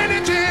 Jenny, Jenny,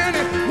 Jenny,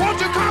 won't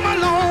you come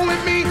along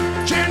with me?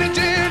 Jenny,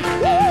 Jenny,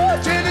 woo,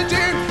 Jenny,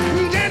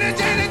 Jenny, Jenny,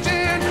 Jenny,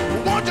 Jenny,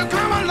 won't you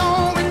come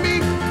along with me?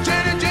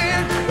 Jenny,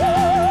 Jenny, woo,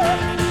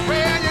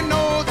 well, you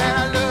know that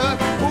I love,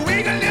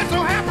 we can live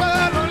so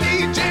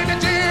happily, Jenny,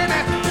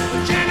 Jenny,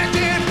 Jenny,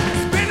 Jenny,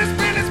 spin it,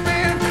 spin it,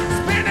 spin,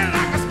 spin it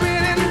like a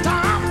spinning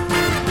top.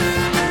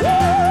 Woo,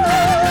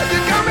 you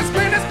got me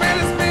spin it, spin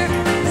it, spin,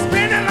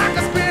 spin it like a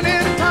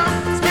spinning top.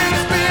 Spin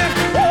it, spin,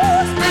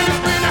 woo, spin it,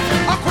 spin it,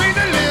 a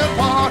crazy little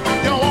part.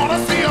 You wanna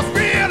see us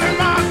feeling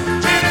rock,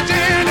 Jenny,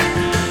 Jenny,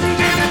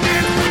 Jenny,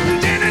 Jenny,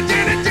 Jenny,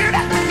 Jenny,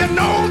 Jenny, you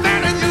know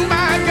that you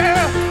my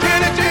girl,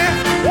 Jenny, Jenny,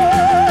 woo,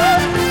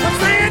 I'm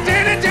saying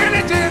Jenny,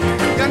 Jenny, Jenny,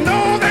 you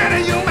know that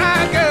you my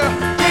girl,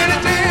 Jenny,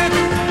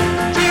 Jenny,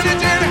 Jenny,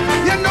 Jenny,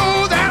 you know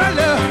that I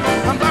love,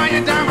 I'm buying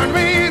you diamond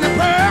ring and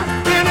pearl,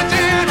 Jenny,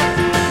 Jenny,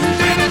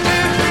 Jenny,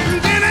 Jenny,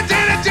 Jenny,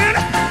 Jenny,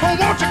 Jenny, oh,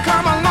 won't you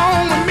come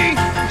along with me,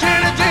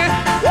 Jenny, Jenny,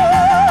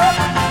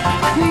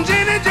 woo,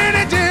 Jenny,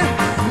 Jenny, Jenny,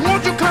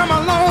 won't you come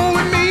along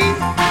with me?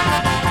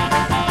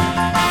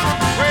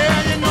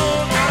 Well, you know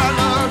that I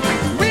love you,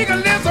 we can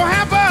live so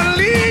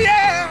happily,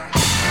 yeah.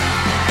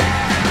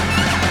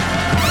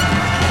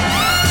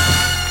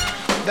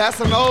 That's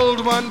an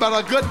old one, but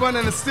a good one,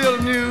 and it's still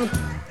new,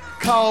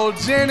 called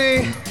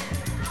Jenny,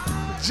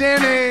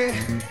 Jenny,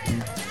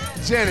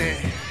 Jenny.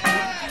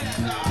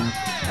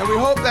 And we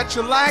hope that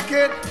you like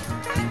it,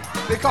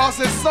 because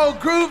it's so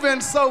groovy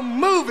and so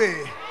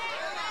movie.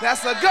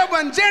 That's a good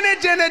one. Jenny,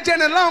 Jenny,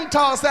 Jenny, long,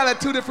 tall, salad,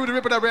 tutti frutti,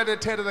 rip it up, ready to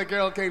tell her the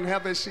girl can't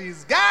help it.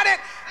 She's got it.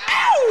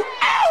 Ow,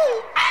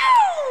 ow,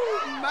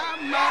 ow. My.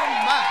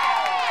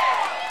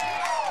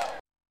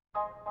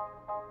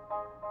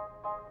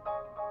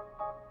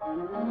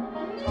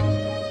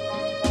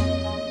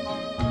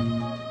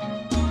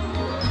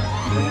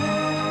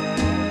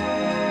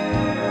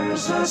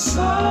 There's a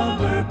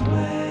summer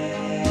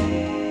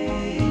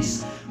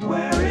place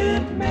where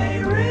it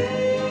may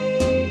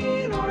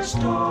rain or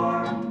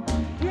storm,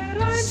 yet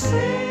I'm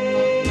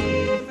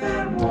safe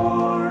and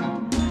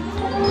warm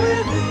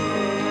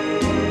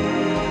within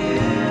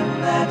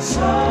that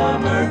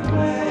summer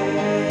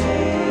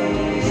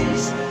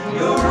place.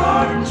 Your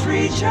arms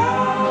reach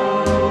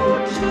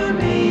out to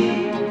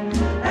me,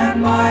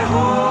 and my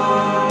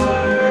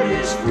heart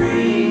is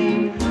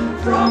free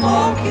from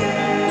all care.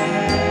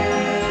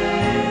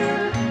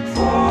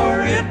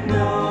 For it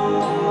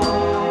knows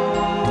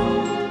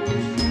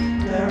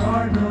there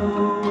are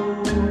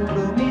no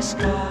gloomy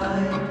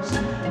skies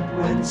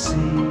when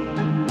seen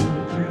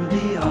through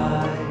the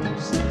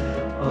eyes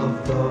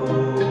of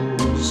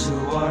those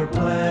who are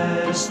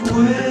blessed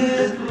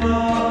with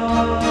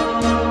love,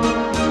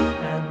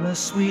 and the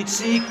sweet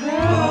secret of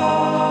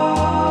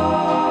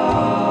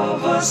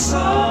a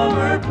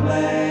summer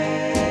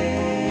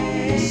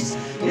place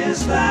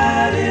is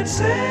that it's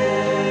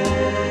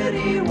anywhere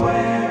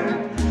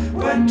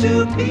when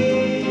two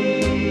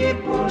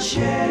people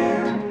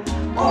share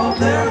all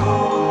their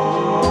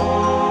hopes,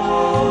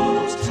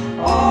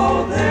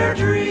 all their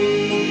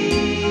dreams,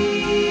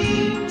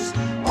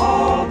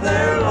 all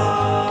their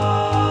love.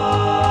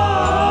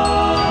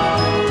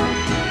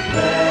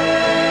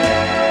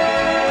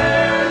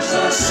 There's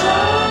a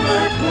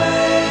summer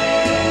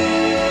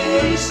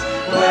place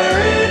where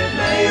it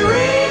may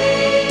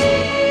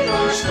rain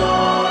or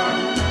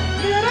storm,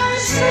 yet I'm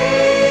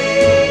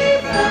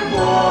safe and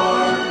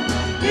warm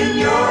in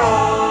your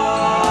arms.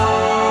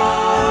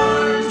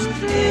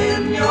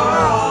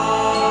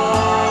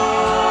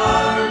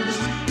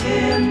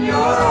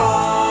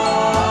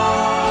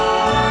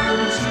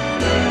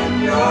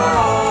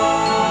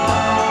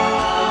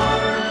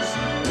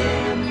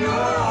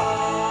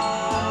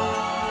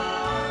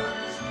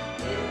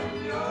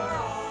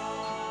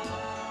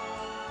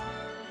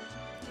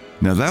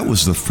 Now, that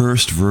was the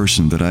first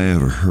version that I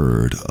ever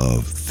heard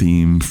of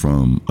Theme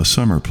from a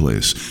Summer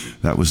Place.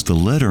 That was the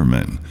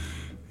Lettermen.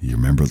 You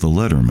remember the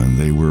Lettermen?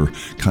 They were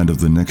kind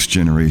of the next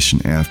generation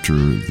after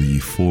the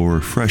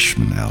Four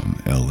Freshmen out in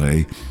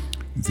L.A.,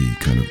 the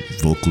kind of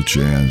vocal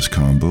jazz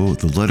combo.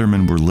 The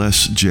Lettermen were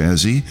less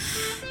jazzy,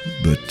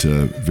 but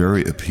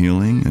very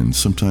appealing and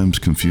sometimes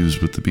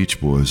confused with the Beach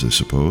Boys, I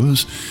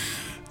suppose.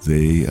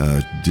 They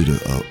did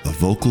a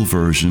vocal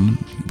version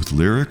with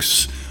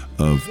lyrics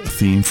of A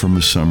Theme from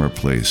a Summer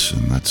Place,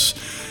 and that's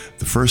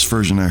the first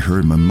version I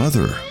heard. My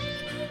mother,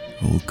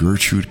 old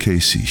Gertrude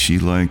Casey, she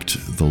liked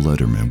the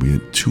Lettermen. We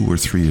had 2 or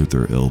 3 of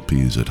their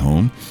LPs at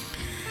home,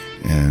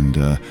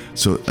 and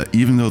so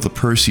even though the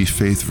Percy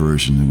Faith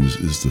version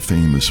is the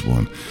famous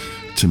one,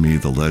 to me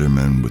the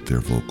Lettermen with their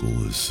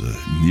vocal is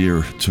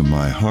near to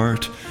my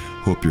heart.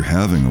 Hope you're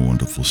having a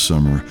wonderful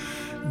summer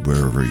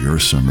wherever your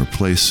summer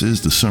place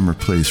is. The summer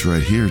place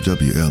right here,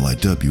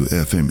 WLIW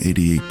FM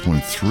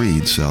 88.3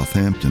 in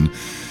Southampton,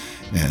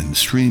 and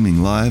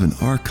streaming live and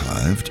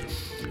archived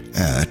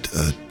at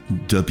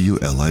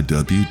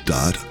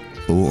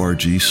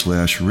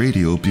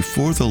WLIW.org/radio.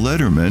 Before the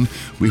Lettermen,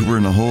 we were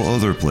in a whole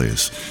other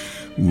place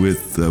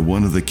with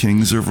one of the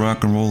kings of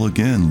rock and roll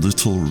again,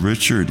 Little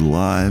Richard,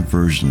 live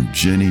version of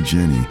Jenny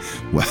Jenny.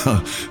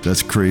 Wow,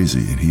 that's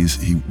crazy. And he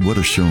what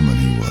a showman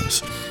he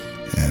was.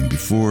 And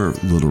before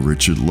Little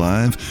Richard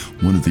live,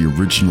 one of the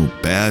original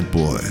bad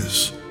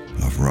boys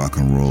of rock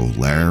and roll,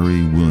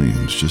 Larry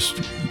Williams. Just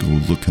go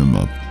look him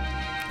up.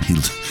 He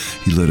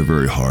led a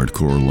very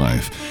hardcore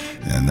life.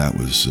 And that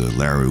was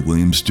Larry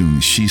Williams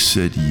doing She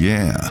Said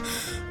Yeah,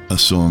 a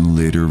song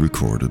later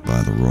recorded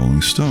by the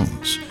Rolling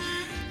Stones.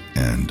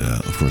 And,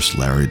 of course,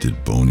 Larry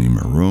did Boney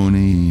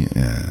Maroney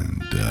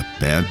and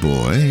Bad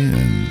Boy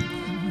and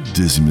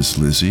Dizzy Miss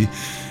Lizzie.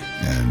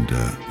 And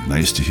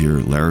nice to hear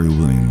Larry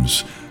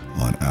Williams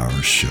on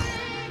our show.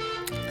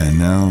 And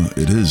now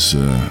it is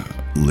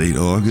late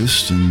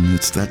August, and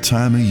it's that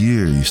time of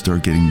year you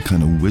start getting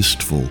kind of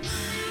wistful.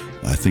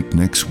 I think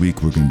next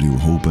week we're going to do a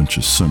whole bunch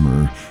of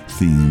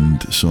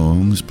summer-themed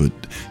songs, but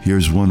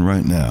here's one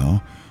right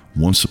now,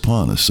 Once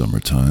Upon a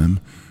Summertime,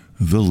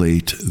 the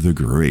late, the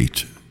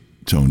great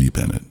Tony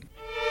Bennett.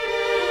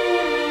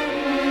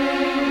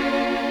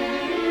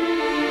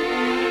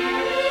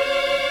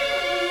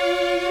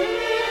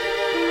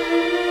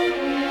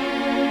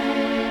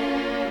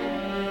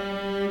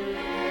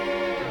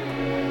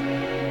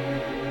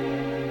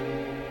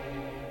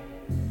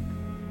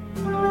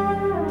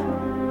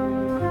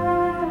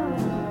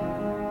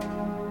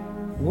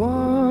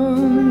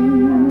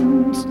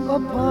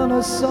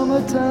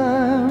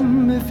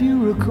 Summertime, if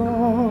you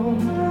recall,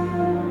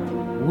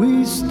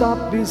 we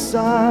stopped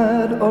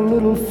beside a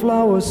little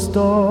flower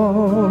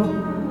store.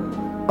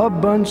 A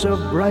bunch of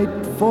bright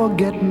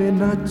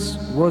forget-me-nots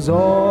was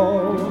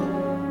all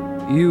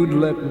you'd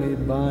let me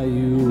buy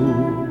you.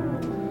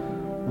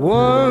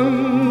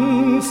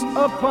 Once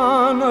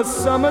upon a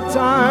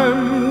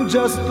summertime,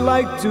 just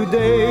like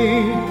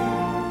today,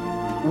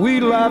 we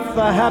laughed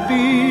the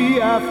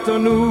happy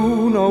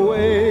afternoon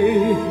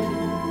away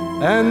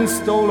and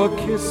stole a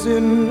kiss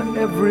in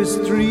every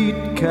street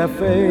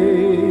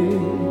cafe.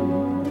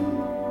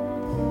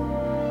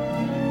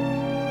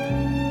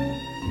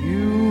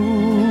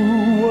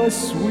 You were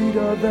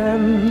sweeter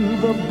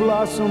than the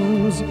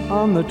blossoms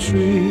on the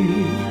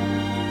tree.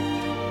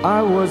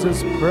 I was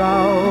as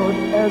proud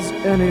as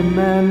any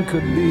man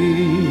could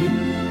be,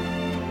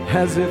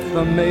 as if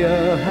the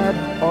mayor had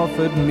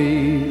offered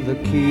me the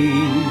key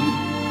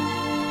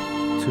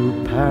to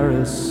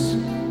Paris.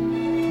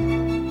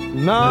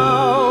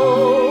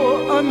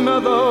 Now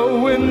another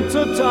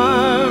winter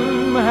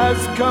time has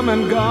come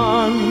and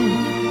gone.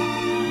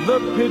 The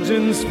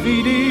pigeons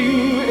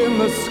feeding in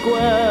the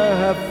square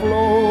have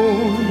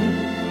flown,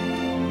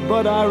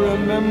 but I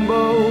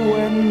remember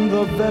when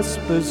the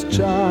vespers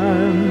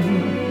chime.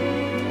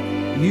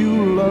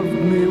 You loved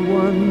me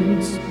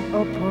once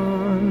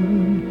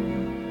upon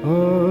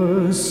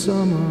a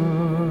summertime.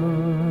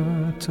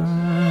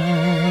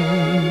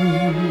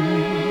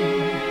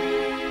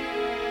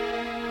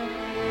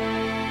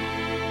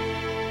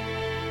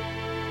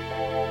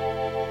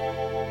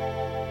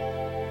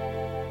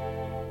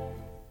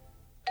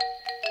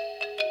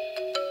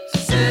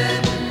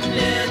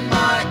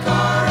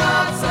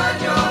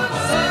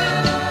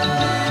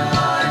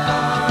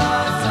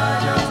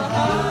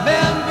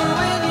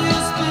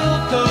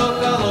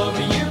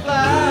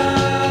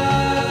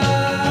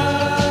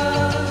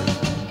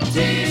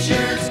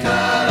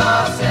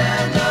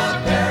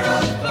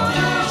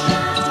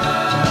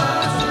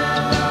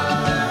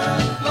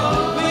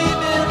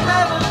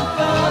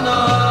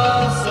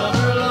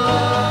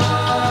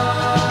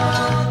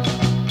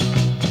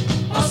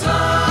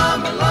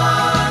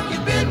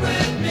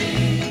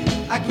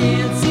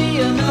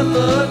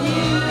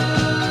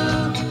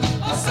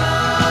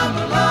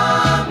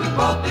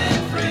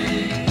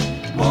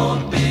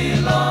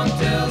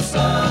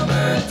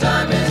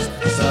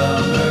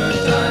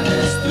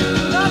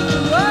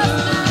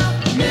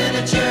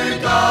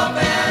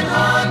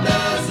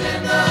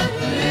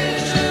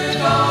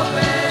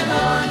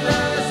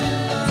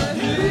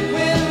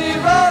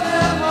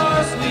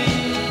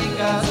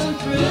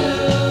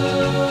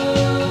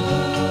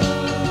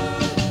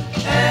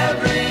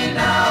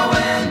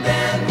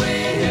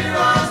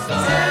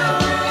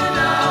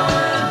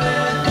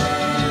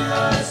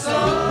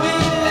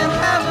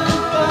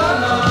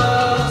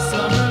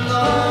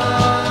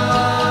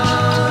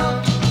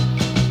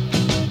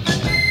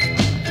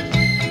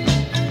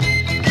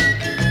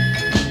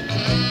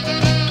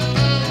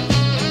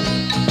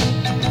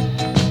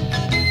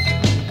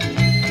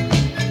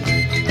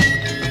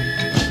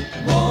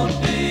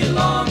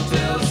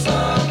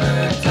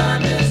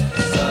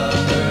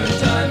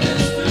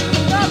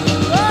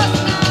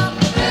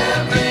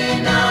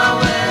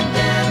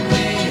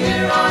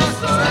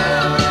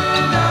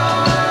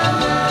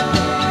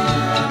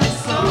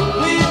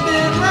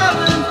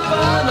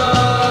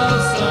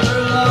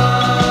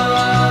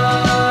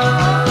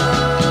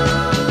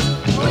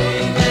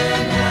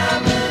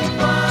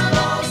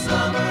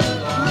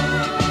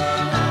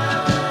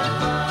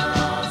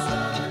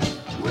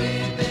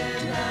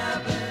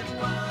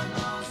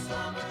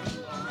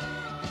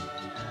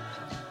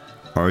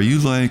 Are you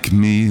like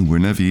me?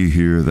 Whenever you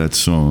hear that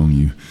song,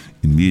 you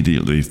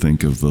immediately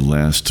think of the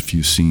last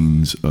few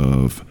scenes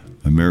of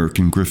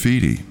American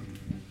Graffiti.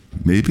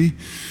 Maybe?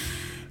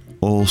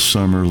 All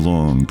Summer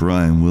Long,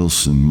 Brian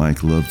Wilson,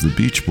 Mike Love, the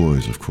Beach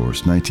Boys, of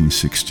course,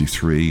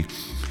 1963.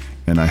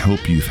 And I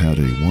hope you've had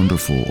a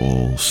wonderful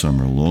all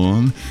summer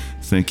long.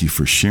 Thank you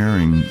for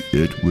sharing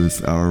it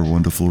with our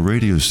wonderful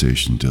radio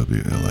station,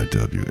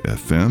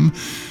 WLIW-FM.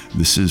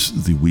 This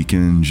is the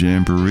Weekend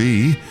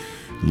Jamboree,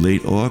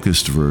 late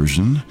August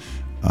version.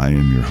 I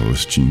am your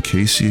host, Gene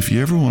Casey. If you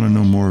ever want to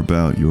know more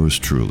about yours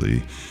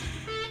truly,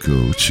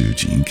 go to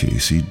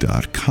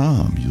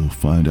genecasey.com. You'll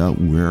find out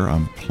where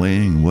I'm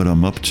playing, what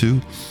I'm up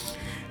to,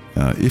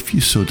 if you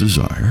so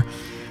desire.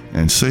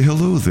 And say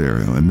hello there,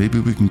 and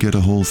maybe we can get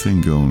a whole thing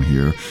going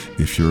here.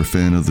 If you're a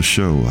fan of the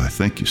show, I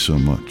thank you so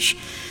much.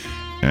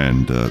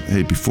 And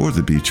hey, before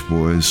the Beach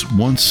Boys,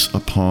 Once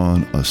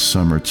Upon a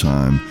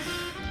Summertime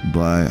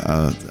by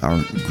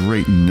our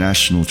great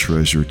national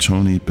treasure,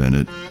 Tony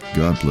Bennett.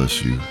 God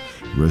bless you.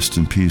 Rest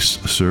in peace,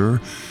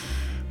 sir.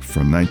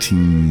 From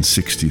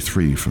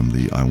 1963, from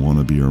the I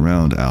Wanna Be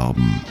Around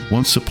album.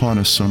 Once Upon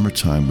a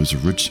Summertime was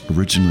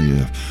originally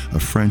a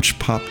French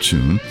pop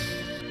tune,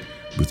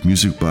 with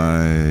music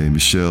by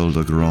Michel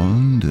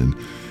Legrand and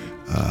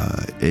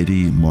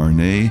Eddie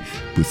Marnay,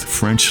 with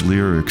French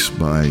lyrics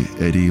by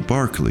Eddie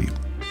Barclay.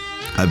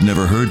 I've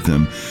never heard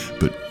them,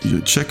 but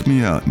check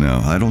me out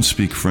now. I don't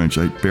speak French.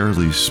 I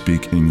barely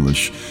speak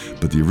English,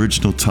 but the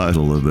original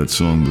title of that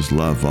song was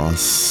La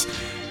Valse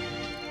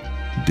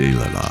de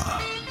la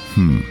La.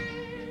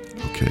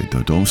 Okay,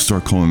 don't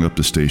start calling up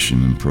the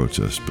station in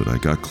protest, but I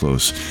got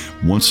close.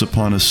 Once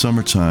Upon a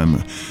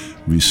Summertime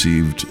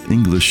received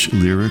English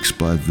lyrics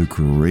by the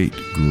great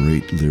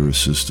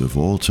lyricist of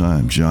all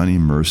time, Johnny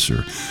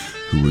Mercer,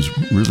 who was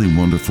really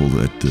wonderful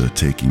at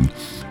taking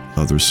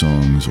other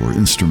songs or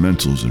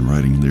instrumentals and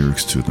writing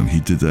lyrics to them. He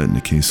did that in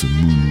the case of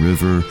Moon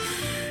River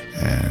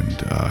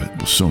and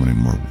so many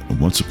more.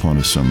 Once Upon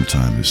a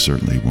Summertime is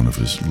certainly one of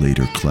his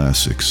later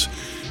classics.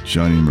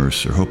 Johnny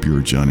Mercer. Hope you're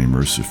a Johnny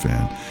Mercer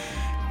fan.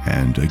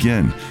 And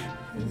again,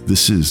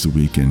 this is the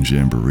Weekend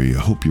Jamboree. I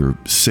hope you're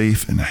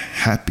safe and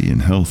happy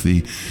and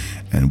healthy,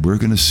 and we're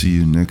going to see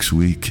you next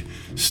week.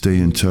 Stay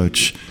in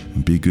touch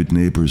and be good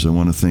neighbors. I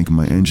want to thank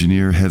my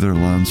engineer, Heather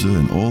Lanza,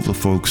 and all the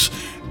folks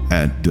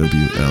at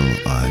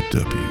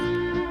WLIW.